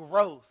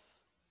growth.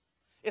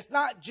 It's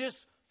not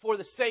just for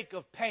the sake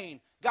of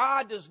pain.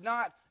 God does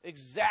not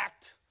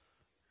exact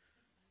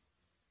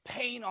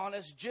pain on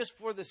us just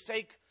for the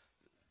sake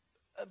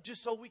of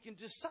just so we can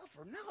just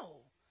suffer. No.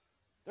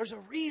 There's a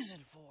reason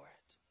for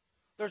it.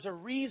 There's a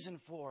reason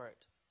for it.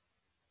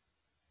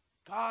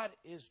 God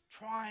is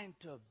trying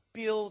to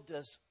build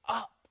us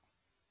up.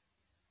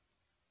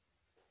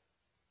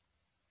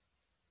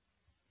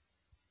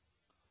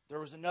 There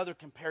was another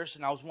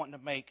comparison I was wanting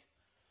to make,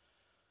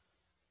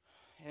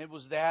 and it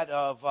was that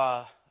of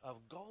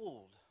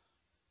gold.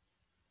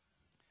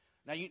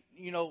 Now,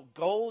 you know,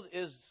 gold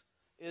is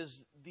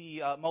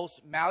the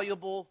most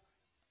malleable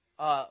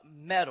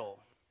metal.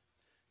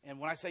 And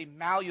when I say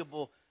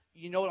malleable,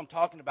 you know what I'm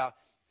talking about.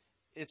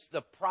 It's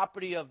the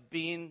property of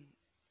being,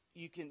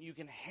 you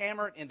can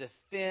hammer it into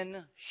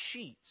thin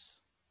sheets.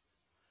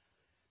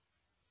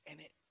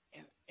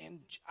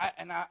 And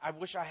I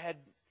wish I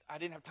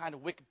didn't have time to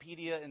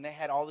Wikipedia, and they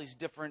had all these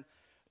different,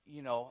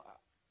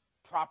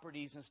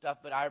 properties and stuff.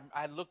 But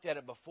I looked at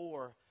it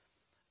before,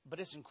 but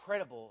it's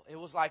incredible. It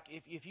was like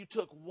if you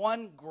took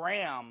 1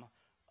 gram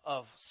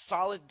of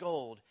solid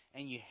gold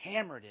and you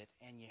hammered it,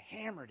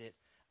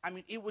 I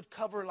mean, it would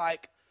cover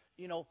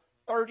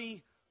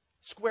 30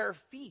 square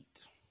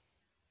feet.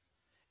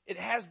 It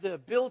has the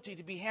ability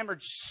to be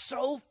hammered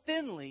so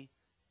thinly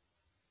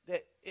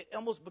that it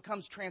almost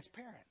becomes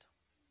transparent.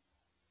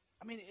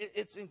 I mean,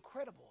 it's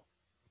incredible.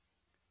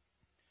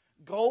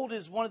 Gold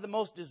is one of the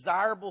most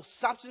desirable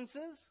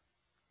substances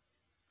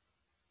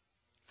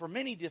for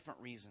many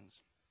different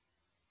reasons.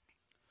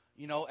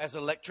 As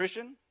an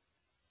electrician,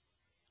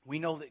 we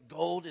know that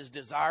gold is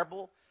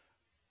desirable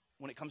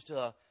when it comes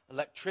to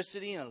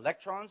electricity and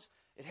electrons.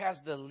 It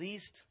has the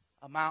least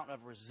amount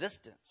of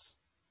resistance.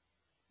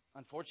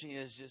 Unfortunately,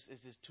 it's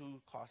just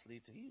too costly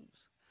to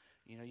use.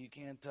 You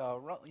can't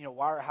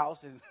wire a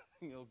house in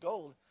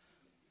gold.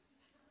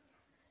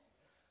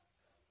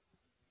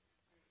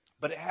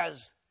 But it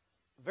has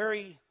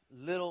very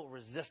little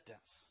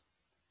resistance.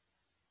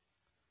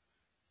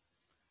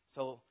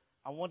 So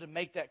I wanted to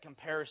make that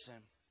comparison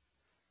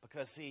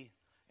because, see,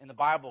 in the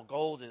Bible,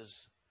 gold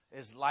is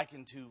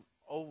likened to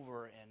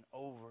over and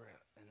over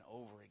and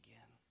over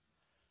again.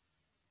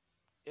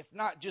 If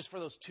not just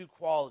for those 2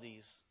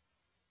 qualities,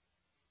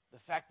 the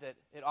fact that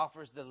it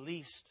offers the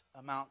least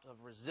amount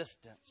of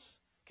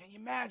resistance. Can you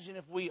imagine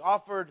if we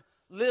offered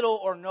little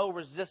or no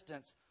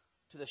resistance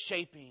to the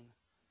shaping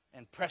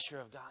and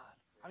pressure of God?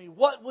 I mean,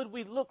 what would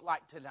we look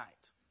like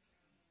tonight?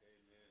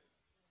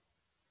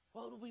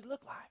 What would we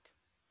look like?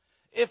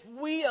 If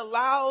we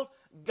allowed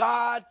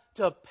God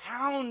to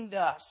pound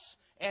us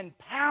and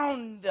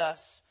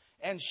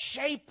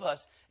shape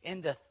us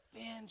into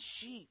thin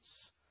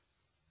sheets,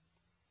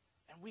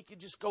 and we could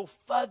just go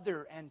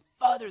further and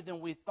further than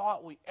we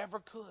thought we ever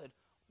could,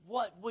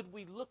 what would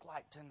we look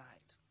like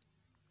tonight?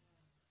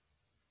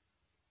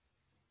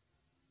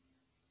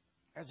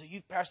 As a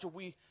youth pastor,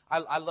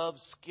 I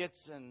love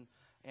skits and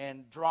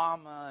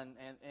drama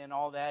and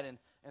all that. And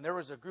there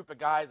was a group of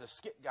guys, the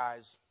skit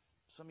guys.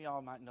 Some of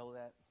y'all might know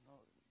that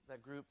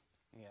group.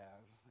 Yeah.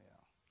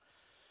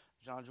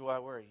 John Joy,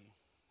 where are you?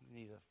 You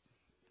need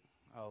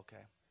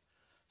okay.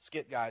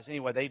 Skit guys.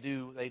 Anyway, they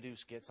do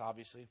skits,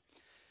 obviously.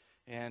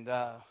 And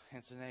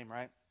hence the name,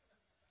 right?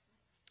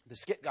 The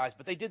skit guys.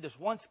 But they did this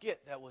one skit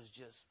that was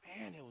just,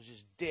 it was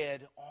just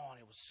dead on.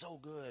 It was so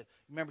good.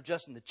 Remember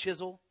Justin the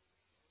Chisel?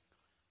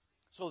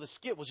 So the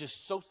skit was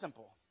just so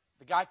simple.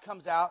 The guy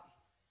comes out.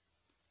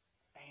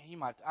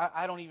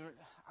 I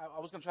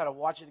was going to try to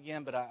watch it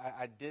again, but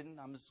I didn't.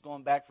 I'm just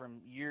going back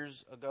from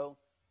years ago.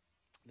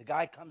 The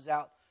guy comes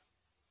out,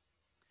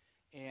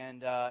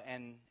 and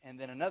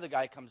then another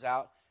guy comes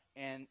out,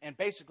 and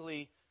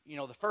basically,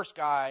 the first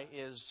guy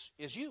is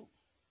you.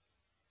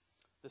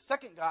 The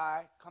second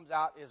guy comes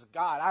out is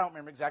God. I don't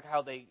remember exactly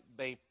how they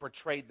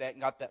portrayed that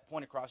and got that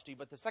point across to you,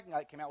 but the second guy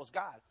that came out was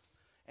God.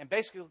 And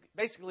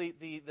basically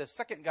the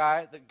second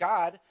guy, the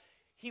God,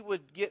 he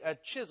would get a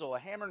chisel, a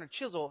hammer and a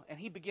chisel, and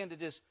he began to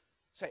just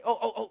say,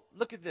 oh,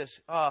 look at this.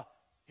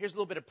 Here's a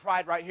little bit of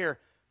pride right here.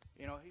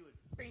 He would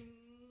bing,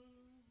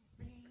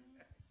 bing.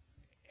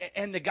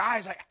 And the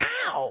guy's like,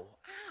 ow.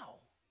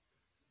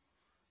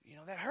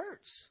 That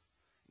hurts.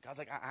 God's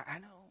like, I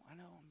know.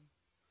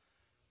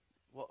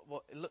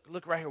 Well,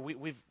 look right here.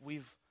 We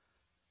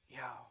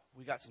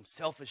got some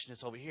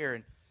selfishness over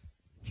here,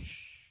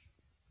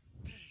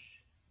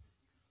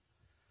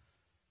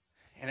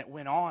 and it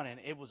went on, and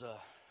it was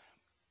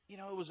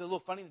it was a little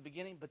funny in the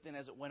beginning, but then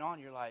as it went on,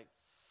 you're like,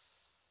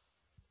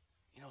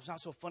 it's not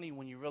so funny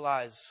when you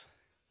realize,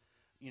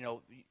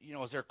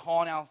 as they're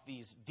calling out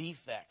these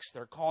defects,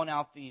 they're calling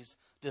out these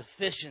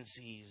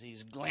deficiencies,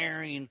 these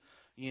glaring,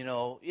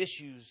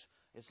 issues.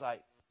 It's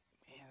like,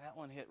 man, that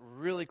one hit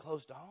really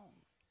close to home.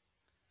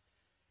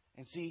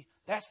 And see,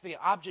 that's the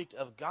object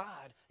of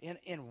God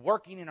in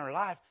working in our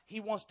life. He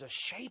wants to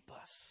shape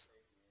us.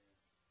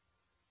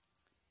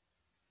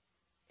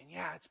 And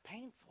yeah, it's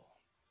painful.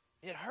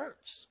 It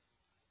hurts.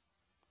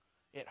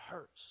 it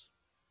hurts.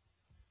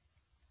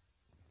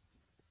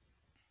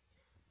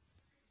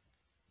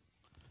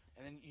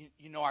 And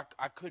then,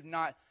 I could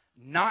not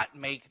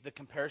make the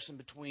comparison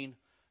between,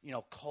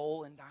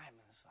 coal and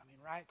diamonds. I mean,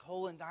 right?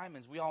 Coal and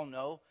diamonds, we all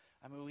know.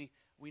 I mean,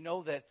 we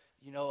know that,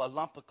 a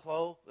lump of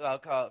coal,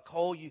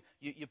 you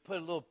put a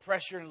little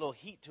pressure and a little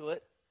heat to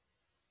it.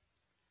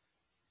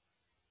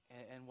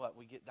 And what?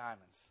 We get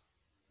diamonds.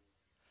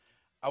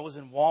 I was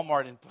in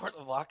Walmart in Port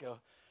Lavaca,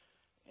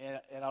 and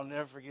I'll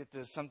never forget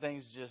this. Some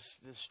things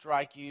just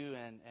strike you,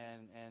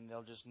 and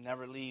they'll just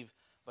never leave.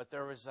 But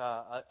there was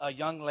a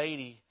young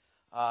lady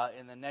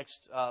in the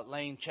next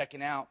lane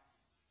checking out,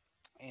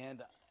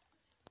 and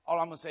all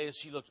I'm going to say is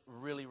she looked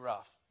really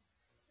rough.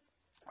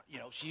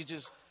 She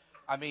just,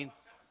 I mean,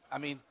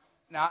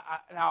 now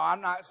I'm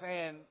not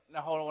saying.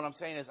 Now hold on. What I'm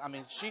saying is,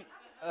 she.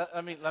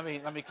 Let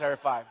me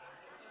clarify.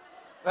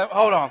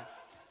 Hold on.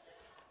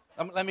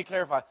 Let me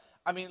clarify.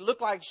 It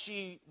looked like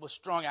she was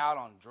strung out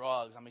on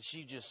drugs.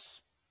 She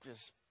just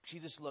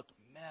looked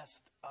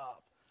messed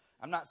up.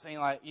 I'm not saying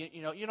like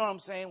you know what I'm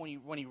saying.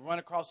 When you run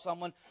across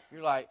someone,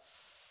 you're like,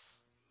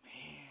 man,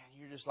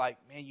 you're just like,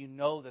 man,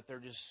 that they're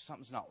just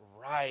something's not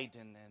right,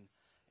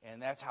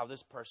 and that's how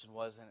this person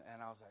was,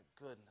 and I was like,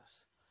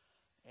 goodness.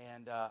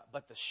 And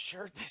but the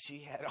shirt that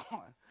she had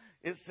on,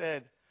 it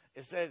said,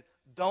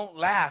 "Don't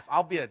laugh,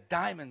 I'll be a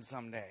diamond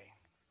someday."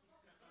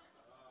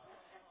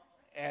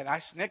 And I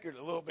snickered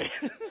a little bit.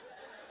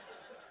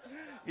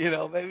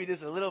 Maybe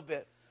just a little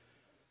bit.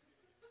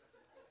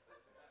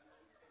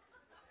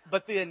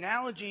 But the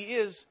analogy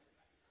is,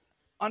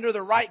 under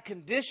the right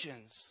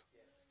conditions,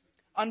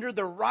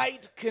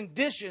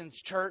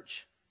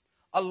 church,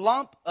 a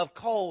lump of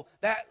coal,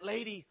 that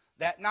lady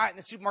that night in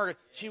the supermarket,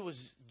 she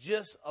was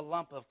just a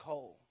lump of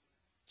coal.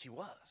 She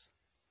was.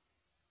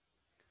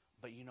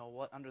 But you know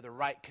what? Under the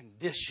right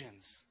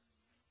conditions,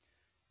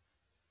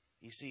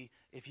 you see,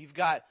 if you've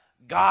got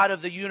God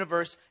of the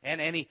universe,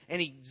 and he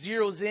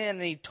zeroes in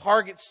and he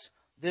targets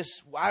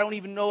this, I don't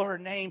even know her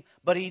name,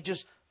 but he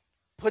just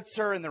puts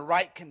her in the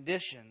right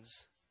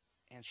conditions,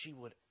 and she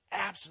would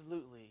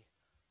absolutely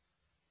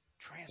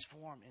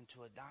transform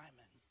into a diamond.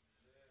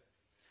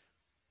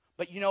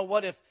 But you know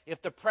what?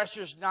 If the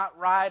pressure's not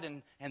right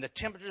and the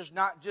temperature's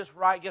not just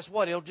right, guess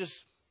what? It'll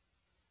just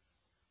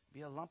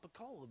be a lump of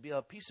coal. It'll be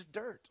a piece of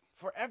dirt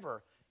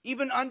forever,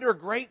 even under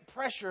great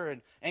pressure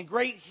and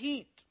great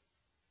heat.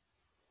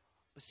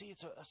 But see,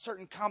 it's a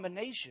certain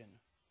combination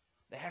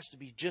that has to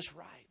be just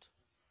right.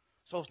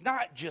 So it's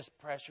not just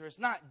pressure. It's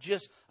not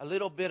just a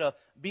little bit of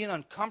being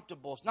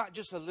uncomfortable. It's not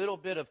just a little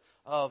bit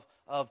of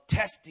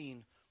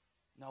testing.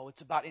 No,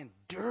 it's about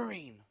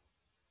enduring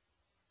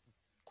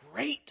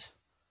great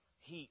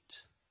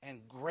heat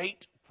and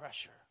great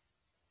pressure.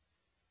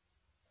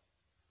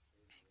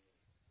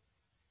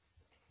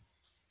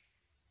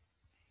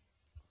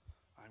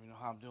 I don't even know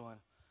how I'm doing.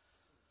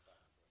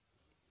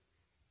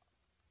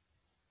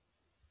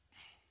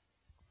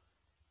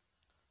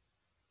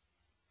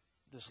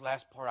 This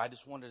last part, I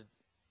just wanted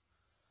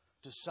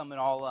to sum it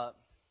all up.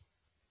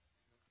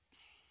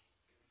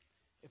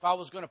 If I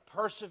was going to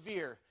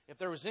persevere, if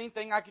there was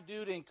anything I could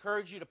do to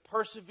encourage you to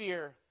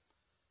persevere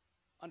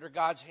under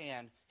God's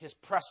hand, His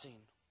pressing,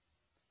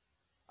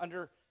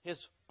 under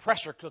His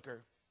pressure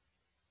cooker,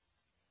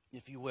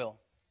 if you will.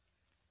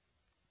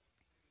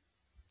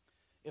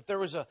 If there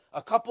was a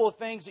couple of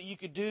things that you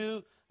could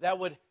do that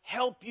would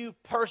help you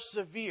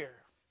persevere,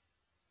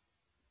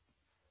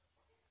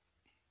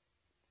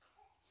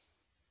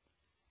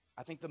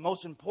 I think the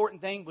most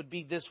important thing would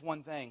be this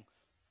one thing,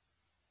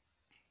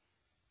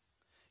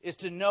 is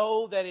to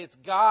know that it's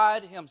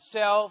God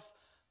Himself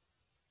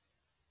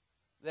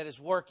that is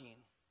working.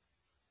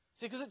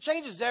 See, because it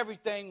changes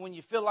everything when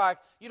you feel like,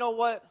 you know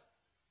what?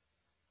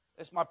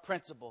 It's my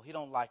principal. He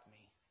don't like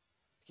me.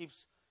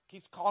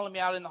 Keeps calling me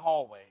out in the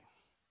hallway.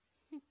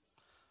 I'm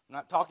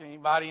not talking to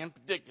anybody in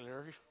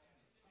particular.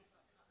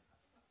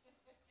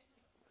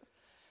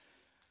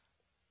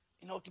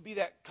 It could be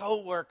that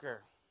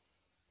coworker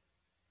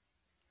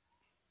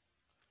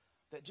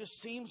that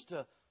just seems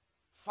to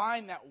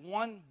find that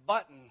one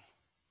button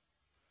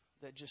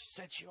that just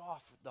sets you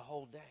off the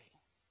whole day.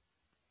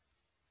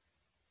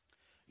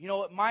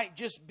 It might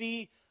just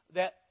be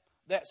that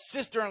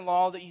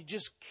sister-in-law that you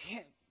just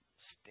can't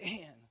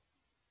stand.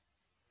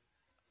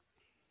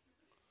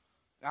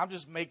 I'm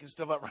just making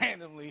stuff up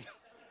randomly.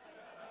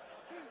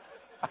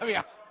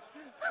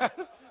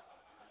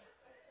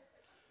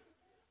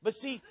 But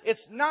see,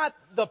 it's not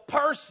the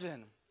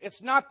person.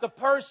 It's not the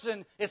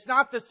person. It's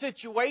not the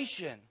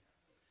situation.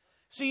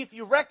 See, if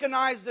you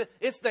recognize that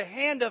it's the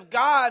hand of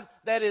God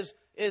that is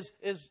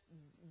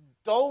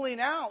doling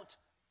out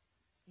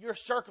your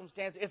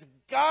circumstance, it's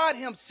God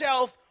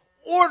Himself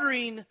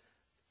ordering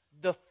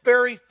the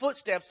very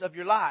footsteps of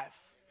your life.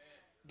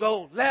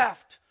 Go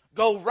left,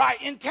 go right,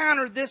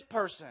 encounter this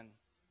person.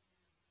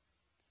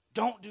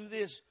 Don't do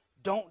this,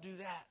 don't do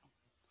that.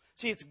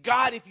 See, it's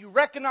God. If you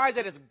recognize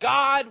that it's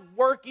God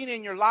working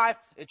in your life,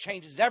 it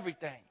changes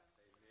everything.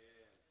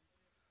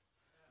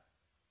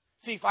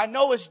 See, if I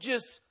know it's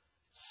just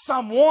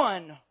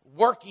someone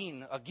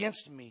working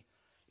against me,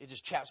 it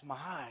just chaps my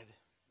hide.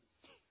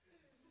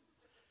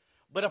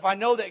 But if I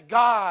know that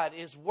God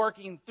is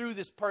working through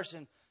this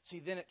person, see,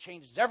 then it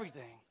changes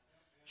everything.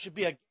 Should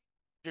be a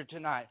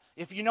tonight.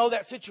 If you know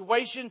that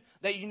situation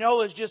that you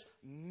know is just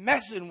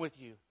messing with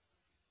you,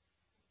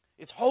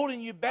 it's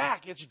holding you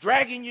back, it's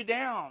dragging you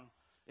down,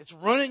 it's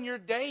ruining your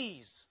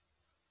days.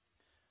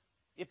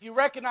 If you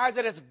recognize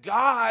that it's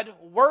God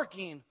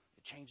working,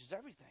 it changes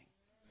everything.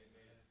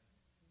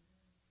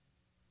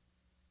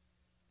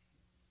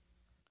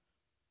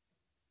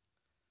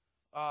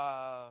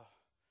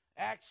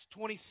 Acts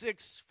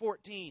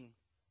 26:14.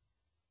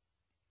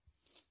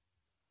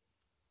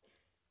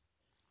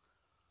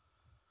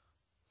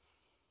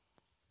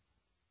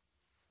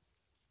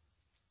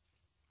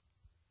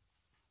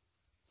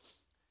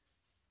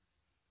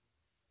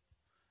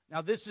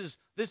 Now this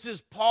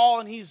is Paul,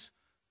 and he's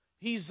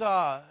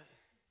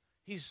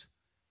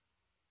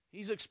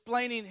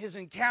explaining his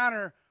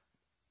encounter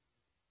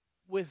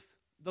with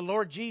the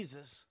Lord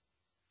Jesus.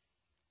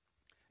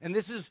 And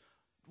this is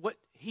what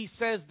he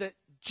says that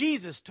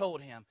Jesus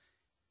told him.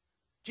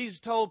 Jesus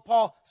told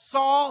Paul,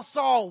 Saul,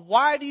 Saul,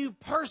 why do you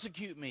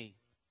persecute me?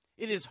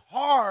 It is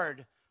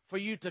hard for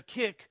you to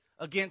kick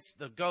against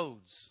the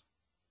goads.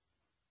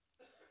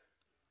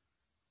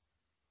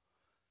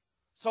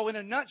 So in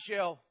a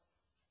nutshell,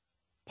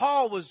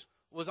 Paul was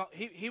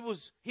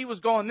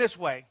going this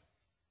way.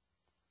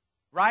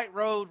 Right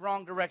road,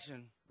 wrong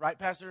direction. Right,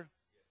 Pastor?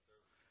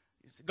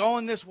 He's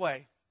going this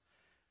way.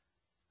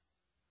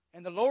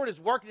 And the Lord is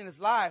working in his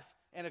life,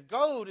 and a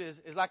goad is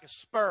like a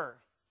spur.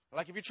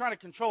 Like if you're trying to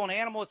control an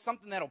animal, it's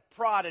something that'll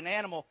prod an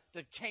animal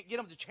to get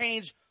them to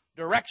change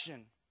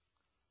direction.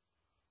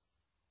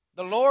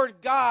 The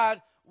Lord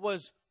God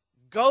was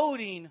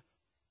goading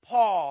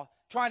Paul,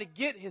 trying to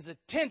get his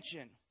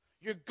attention.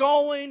 You're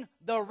going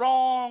the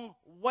wrong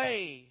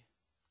way.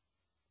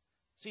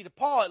 See, to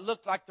Paul, it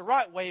looked like the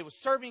right way. It was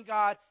serving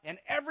God in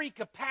every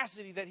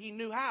capacity that he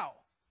knew how.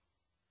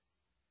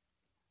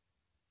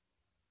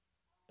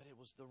 But it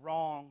was the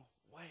wrong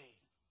way.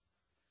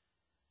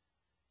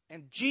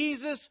 And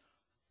Jesus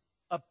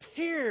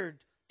appeared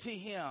to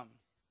him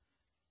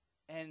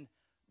and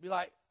be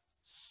like,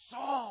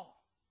 Saul,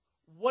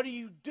 what are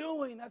you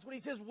doing? That's what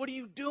he says. What are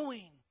you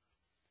doing?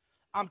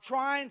 I'm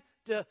trying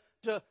to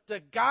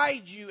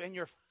guide you, and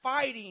you're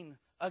fighting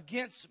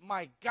against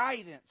my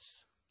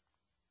guidance.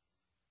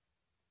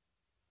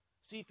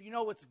 See, if you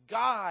know it's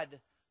God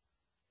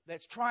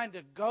that's trying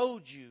to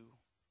goad you,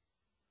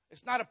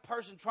 it's not a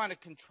person trying to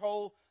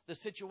control the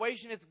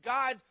situation. It's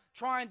God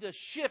trying to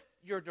shift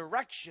your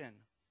direction.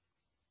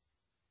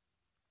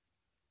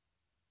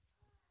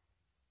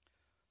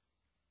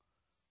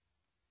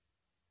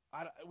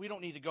 We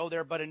don't need to go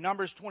there, but in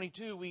Numbers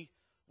 22, we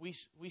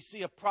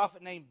see a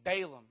prophet named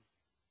Balaam.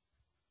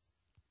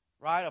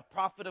 Right? A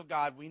prophet of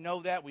God. We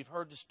know that. We've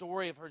heard the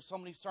story. I've heard so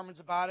many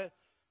sermons about it.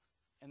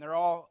 And they're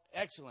all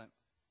excellent.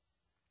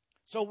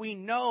 So we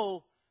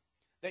know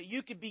that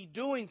you could be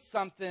doing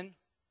something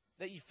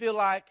that you feel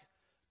like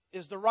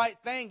is the right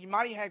thing. You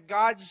might have had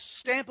God's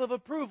stamp of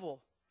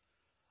approval.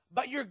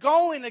 But you're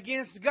going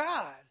against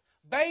God.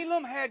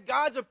 Balaam had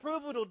God's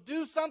approval to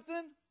do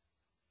something.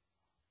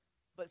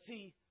 But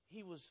see,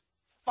 he was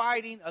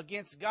fighting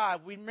against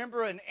God. We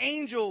remember an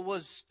angel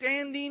was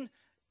standing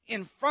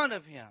in front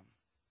of him,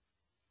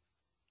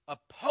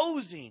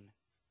 opposing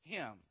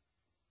him.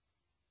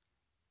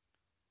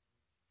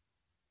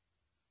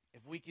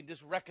 If we can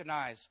just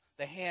recognize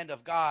the hand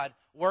of God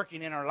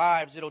working in our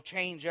lives, it'll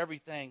change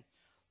everything.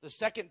 The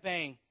second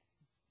thing,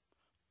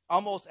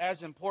 almost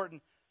as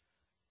important,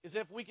 is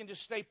if we can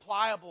just stay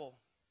pliable.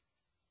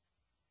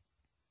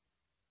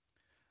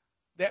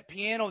 That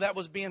piano that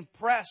was being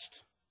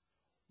pressed,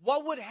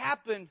 what would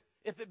happen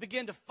if it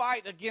began to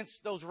fight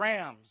against those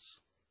rams?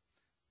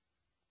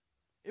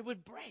 It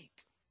would break.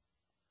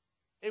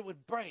 It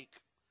would break.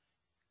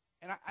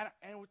 And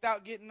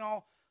without getting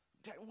all,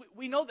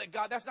 we know that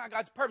God, that's not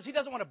God's purpose. He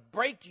doesn't want to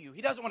break you.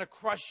 He doesn't want to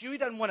crush you. He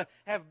doesn't want to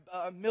have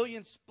a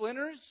million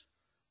splinters.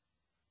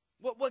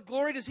 What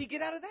glory does he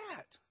get out of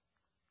that?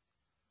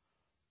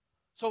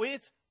 So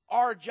it's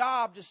our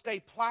job to stay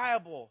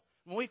pliable.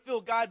 When we feel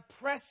God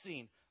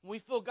pressing, when we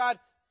feel God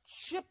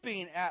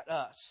chipping at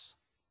us,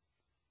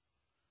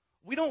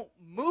 we don't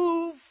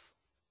move.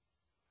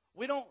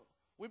 We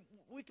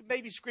can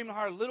maybe scream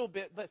hard a little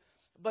bit,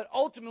 but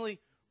ultimately,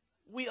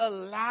 we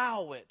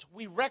allow it.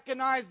 We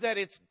recognize that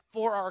it's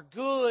for our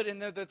good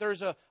and that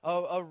there's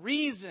a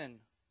reason.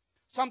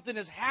 Something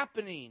is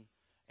happening,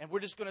 and we're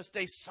just going to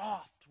stay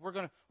soft. We're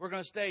going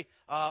to stay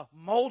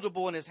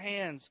moldable in his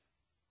hands.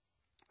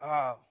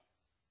 I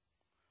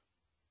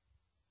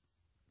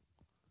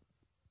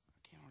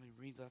can't really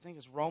read that. I think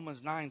it's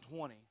Romans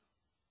 9:20.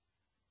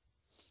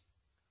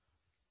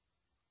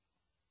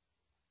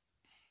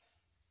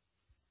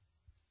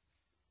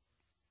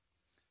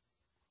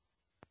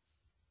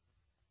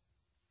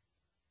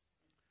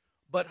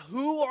 But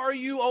who are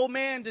you, O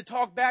man, to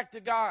talk back to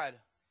God?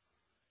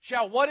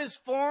 Shall what is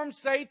formed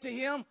say to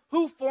him,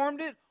 who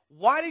formed it?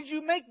 Why did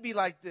you make me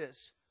like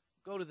this?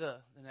 Go to the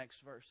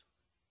next verse.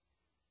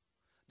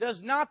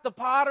 Does not the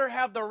potter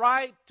have the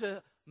right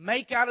to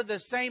make out of the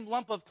same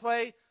lump of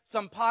clay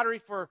some pottery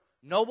for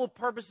noble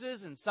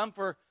purposes and some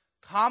for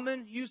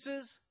common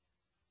uses?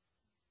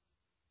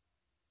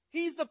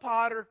 He's the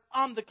potter,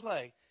 I'm the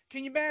clay.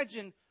 Can you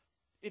imagine,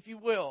 if you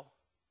will,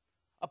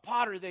 a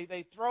potter,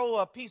 they throw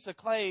a piece of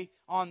clay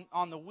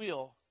on the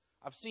wheel.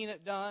 I've seen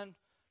it done,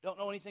 don't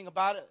know anything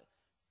about it.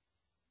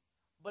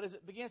 But as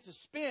it begins to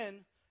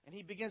spin and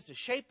he begins to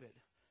shape it,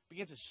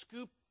 begins to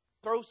scoop,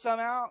 throw some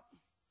out,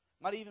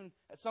 might even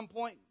at some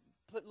point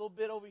put a little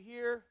bit over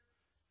here.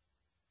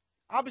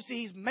 Obviously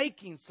he's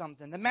making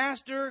something. The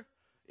master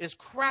is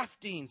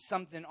crafting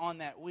something on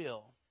that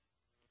wheel.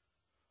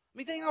 I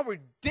mean, think how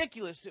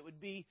ridiculous it would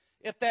be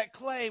if that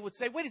clay would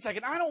say, wait a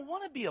second, I don't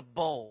want to be a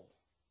bowl.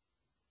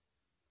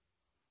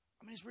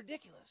 I mean, it's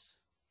ridiculous.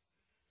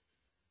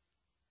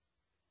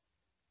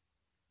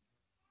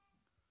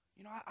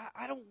 You know,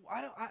 I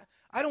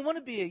don't want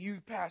to be a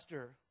youth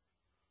pastor.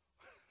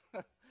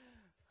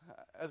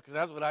 Because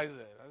that's what I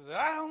said. I said,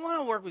 I don't want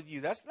to work with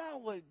you. That's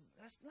not what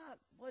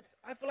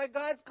I feel like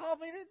God's called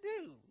me to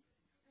do.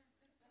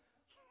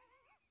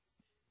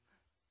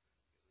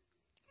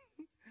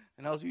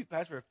 And I was youth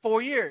pastor for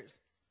 4 years.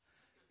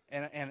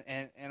 And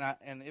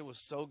it was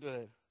so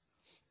good.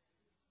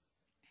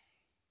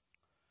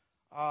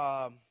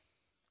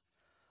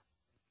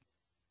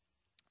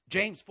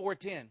 James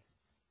 4:10.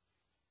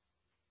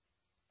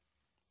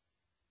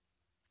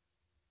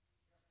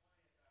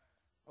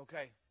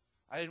 Okay.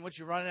 I didn't want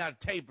you running out of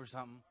tape or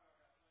something.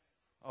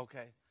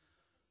 Okay.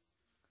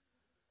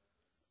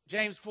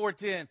 James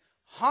 4:10.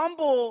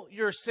 Humble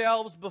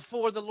yourselves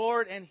before the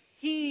Lord, and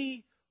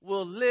He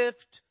will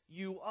lift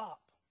you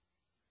up.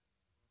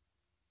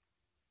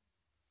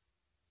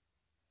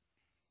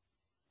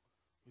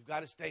 We've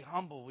got to stay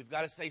humble. We've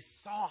got to stay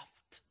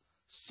soft.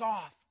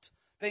 Soft.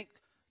 Think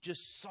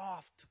just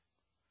soft.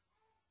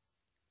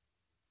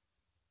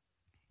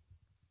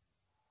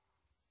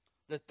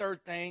 The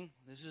third thing,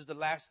 this is the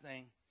last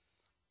thing.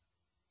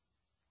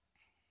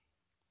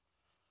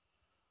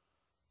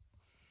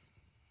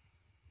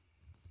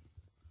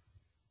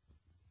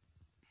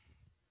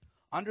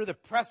 Under the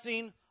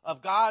pressing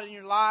of God in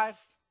your life,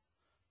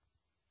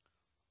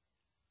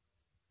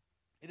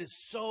 it is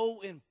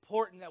so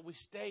important that we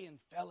stay in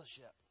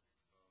fellowship.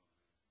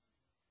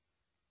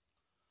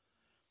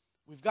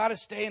 We've got to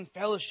stay in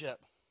fellowship.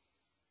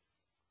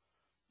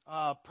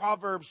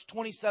 Proverbs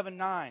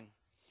 27:9.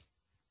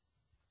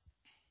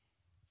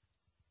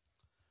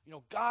 You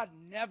know, God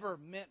never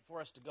meant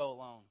for us to go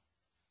alone.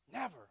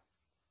 Never.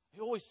 He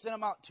always sent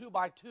them out 2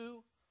 by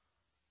 2.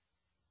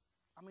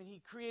 I mean, He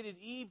created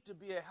Eve to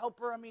be a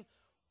helper. I mean,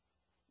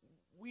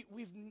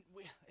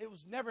 it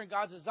was never in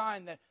God's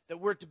design that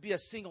we're to be a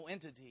single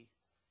entity.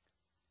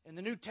 In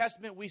the New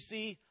Testament, we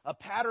see a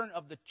pattern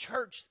of the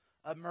church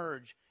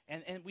emerge.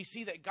 And we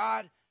see that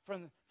God,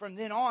 from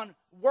then on,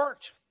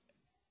 worked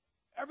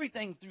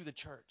everything through the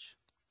church.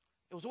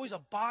 It was always a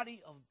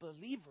body of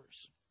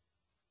believers.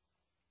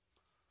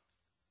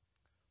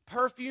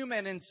 Perfume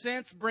and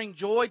incense bring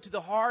joy to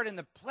the heart, and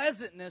the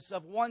pleasantness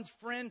of one's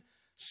friend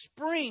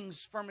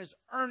springs from his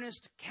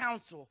earnest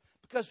counsel.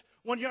 Because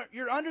when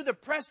you're under the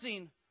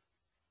pressing,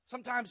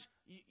 sometimes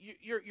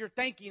your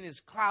thinking is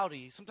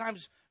cloudy.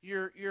 Sometimes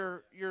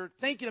your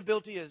thinking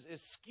ability is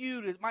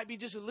skewed. It might be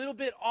just a little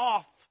bit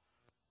off.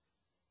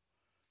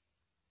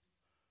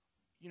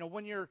 You know,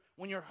 when you're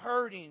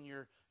hurting,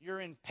 you're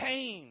in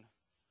pain.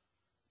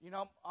 You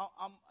know,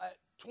 I'm at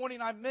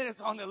 29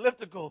 minutes on the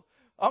elliptical.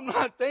 I'm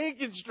not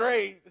thinking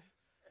straight.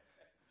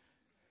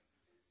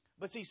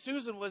 But see,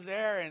 Susan was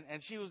there,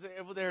 and she was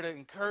over there to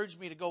encourage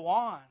me to go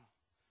on.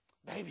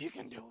 Babe, you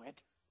can do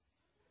it.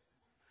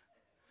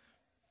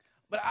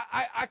 But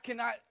I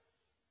cannot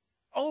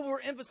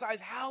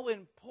overemphasize how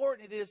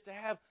important it is to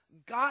have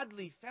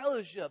godly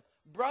fellowship,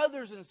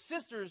 brothers and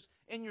sisters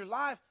in your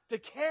life to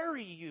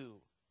carry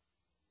you.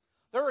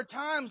 There are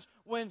times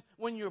when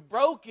you're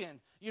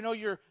broken, you know,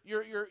 your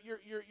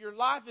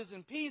life is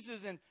in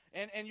pieces,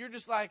 and you're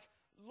just like,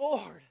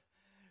 Lord,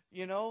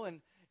 you know,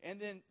 and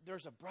then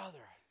there's a brother,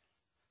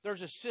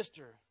 there's a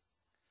sister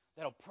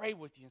that'll pray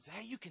with you and say,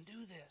 hey, you can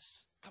do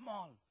this. Come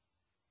on.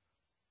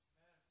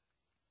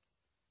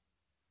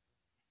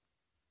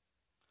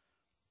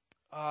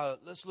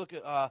 Let's look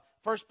at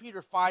 1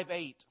 Peter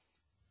 5:8.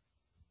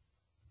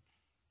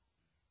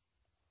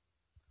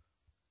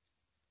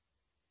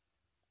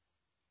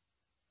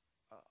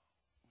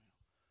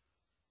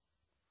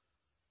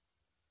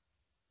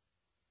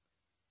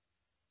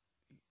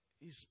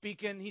 He's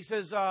speaking, he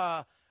says,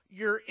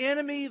 your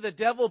enemy, the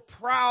devil,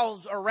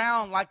 prowls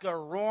around like a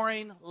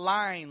roaring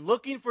lion,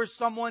 looking for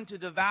someone to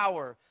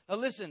devour. Now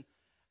listen,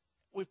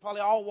 we've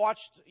probably all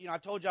watched, you know, I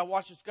told you I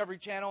watched Discovery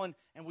Channel,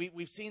 and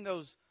we've seen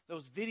those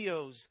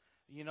videos,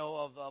 you know,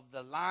 of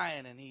the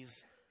lion, and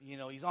he's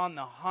on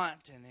the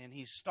hunt, and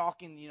he's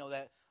stalking, you know,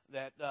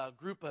 that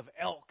group of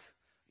elk,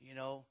 you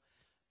know.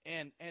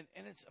 And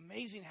it's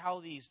amazing how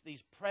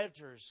these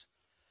predators,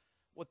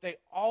 what they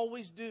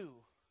always do,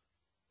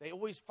 they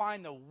always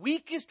find the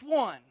weakest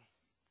one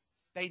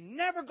they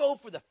never go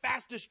for the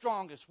fastest,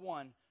 strongest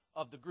one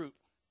of the group.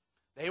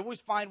 They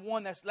always find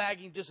one that's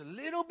lagging just a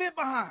little bit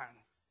behind.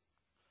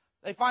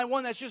 They find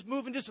one that's just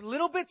moving just a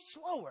little bit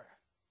slower.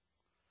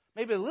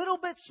 Maybe a little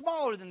bit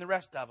smaller than the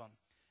rest of them.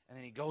 And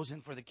then he goes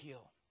in for the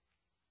kill.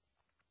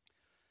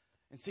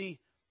 And see,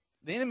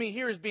 the enemy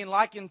here is being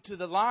likened to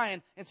the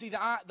lion. And see,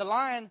 the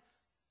lion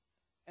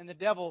and the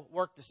devil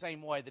work the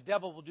same way. The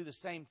devil will do the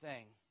same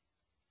thing.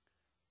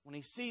 When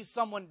he sees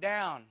someone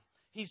down,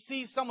 he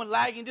sees someone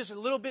lagging just a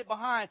little bit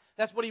behind,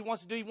 that's what he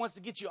wants to do. He wants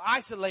to get you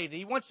isolated.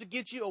 He wants to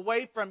get you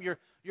away from your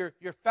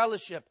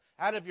fellowship,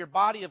 out of your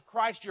body of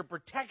Christ, your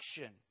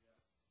protection.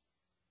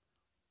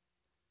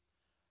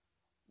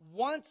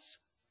 Once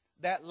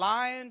that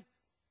lion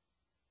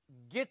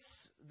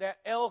gets that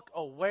elk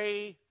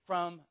away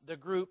from the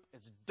group,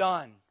 it's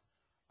done.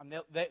 I mean,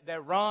 they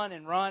run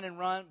and run and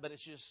run, but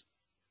it's just...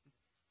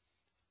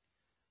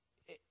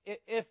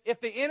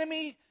 If the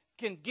enemy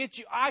can get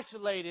you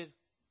isolated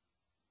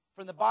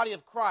from the body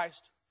of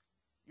Christ,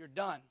 you're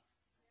done.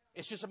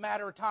 It's just a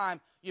matter of time.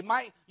 You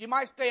might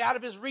stay out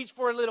of his reach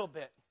for a little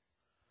bit.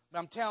 But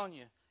I'm telling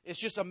you, it's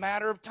just a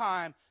matter of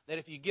time that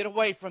if you get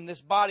away from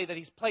this body that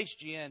he's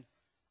placed you in,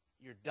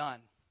 you're done.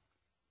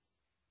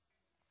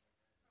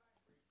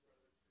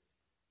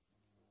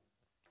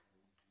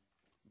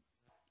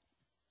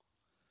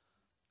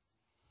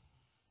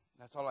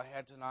 That's all I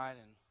had tonight.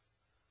 And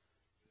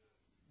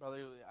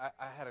brother,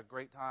 I had a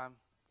great time.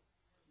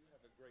 You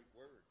have a great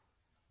word.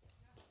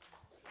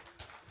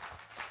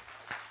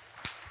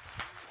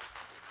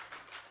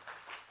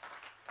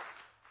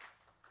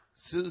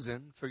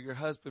 Susan, for your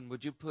husband,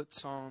 would you put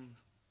Psalm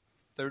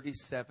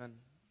 37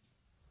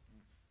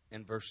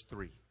 and verse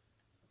 3?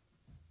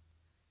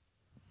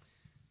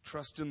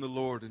 Trust in the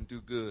Lord and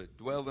do good.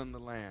 Dwell in the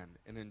land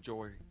and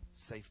enjoy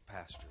safe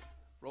pasture.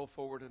 Roll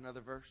forward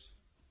another verse.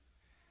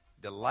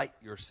 Delight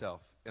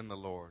yourself in the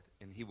Lord,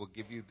 and he will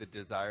give you the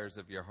desires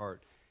of your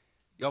heart.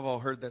 Y'all have all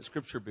heard that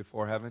scripture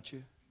before, haven't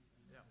you?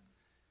 Yeah.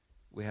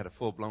 We had a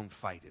full-blown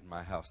fight in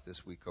my house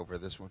this week over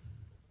this one.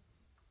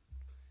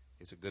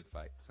 It's a good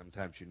fight.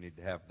 Sometimes you need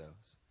to have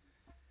those.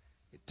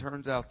 It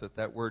turns out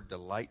that word,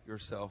 delight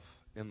yourself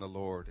in the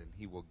Lord, and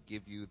he will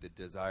give you the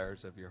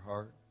desires of your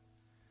heart.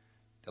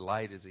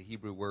 Delight is a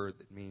Hebrew word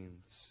that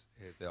means,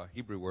 the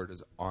Hebrew word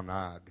is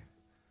onag.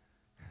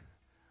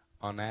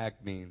 Onag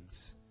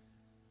means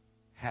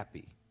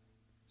happy,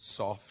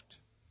 soft,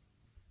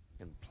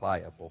 and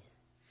pliable.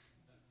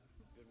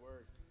 Good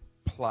word.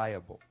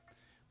 Pliable.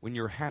 When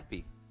you're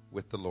happy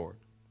with the Lord,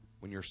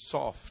 when you're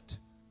soft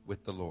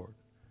with the Lord,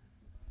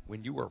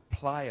 when you are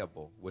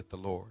pliable with the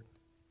Lord,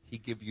 He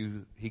gives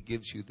you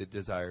the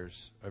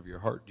desires of your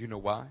heart. Do you know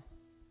why?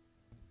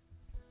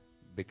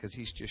 Because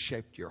He's just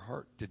shaped your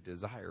heart to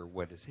desire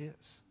what is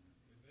His.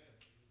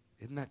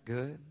 Isn't that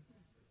good?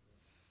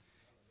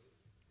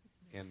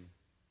 In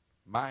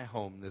my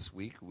home this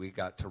week, we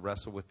got to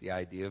wrestle with the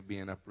idea of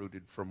being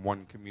uprooted from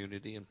one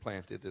community and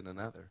planted in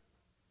another.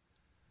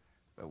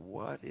 But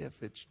what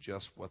if it's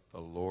just what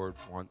the Lord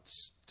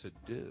wants to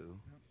do?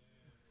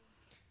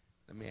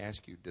 Let me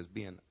ask you, does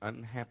being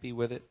unhappy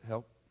with it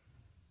help?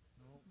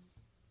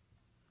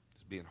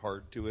 Does being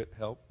hard to it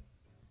help?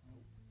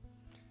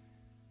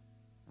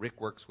 Rick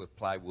works with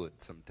plywood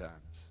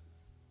sometimes.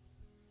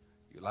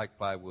 You like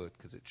plywood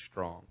because it's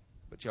strong,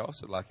 but you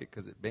also like it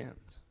because it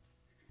bends.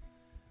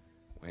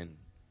 When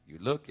you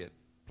look at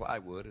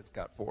plywood, it's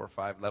got 4 or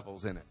 5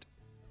 levels in it.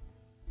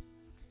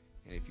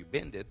 And if you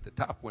bend it, the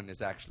top one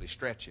is actually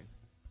stretching.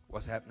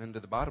 What's happening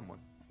to the bottom one?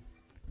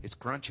 It's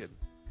crunching.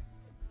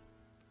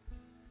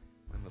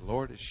 When the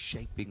Lord is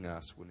shaping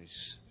us, when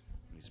He's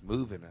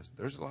moving us,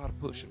 there's a lot of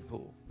push and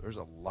pull. There's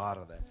a lot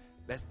of that.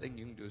 Best thing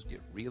you can do is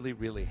get really,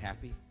 really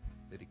happy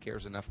that He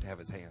cares enough to have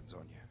His hands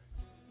on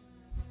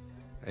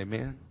you.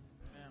 Amen?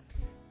 Yeah.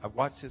 I've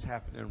watched this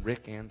happen in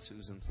Rick and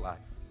Susan's life.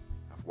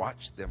 I've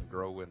watched them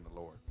grow in the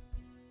Lord.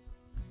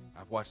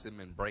 I've watched them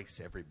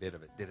embrace every bit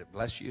of it. Did it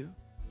bless you?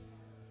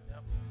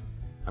 Yep.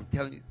 I'm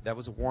telling you, that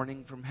was a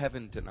warning from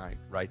heaven tonight,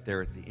 right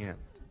there at the end.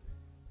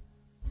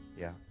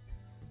 Yeah.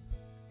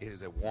 It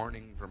is a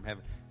warning from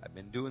heaven. I've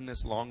been doing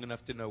this long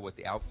enough to know what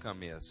the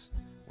outcome is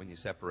when you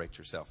separate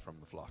yourself from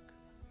the flock.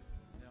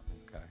 Yep.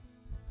 Okay.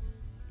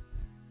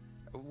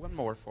 One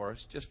more for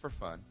us, just for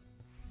fun.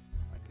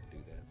 I can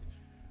do that.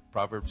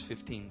 Proverbs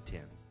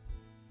 15:10.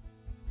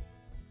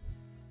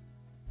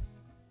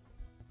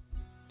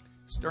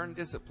 Stern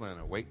discipline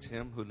awaits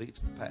him who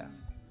leaves the path.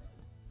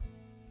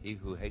 He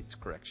who hates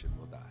correction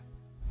will die.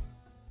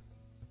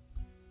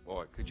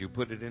 Boy, could you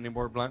put it any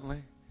more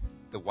bluntly?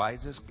 The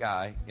wisest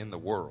guy in the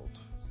world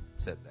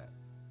said that.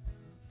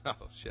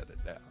 Oh, shut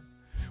it down.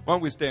 Why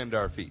don't we stand to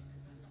our feet?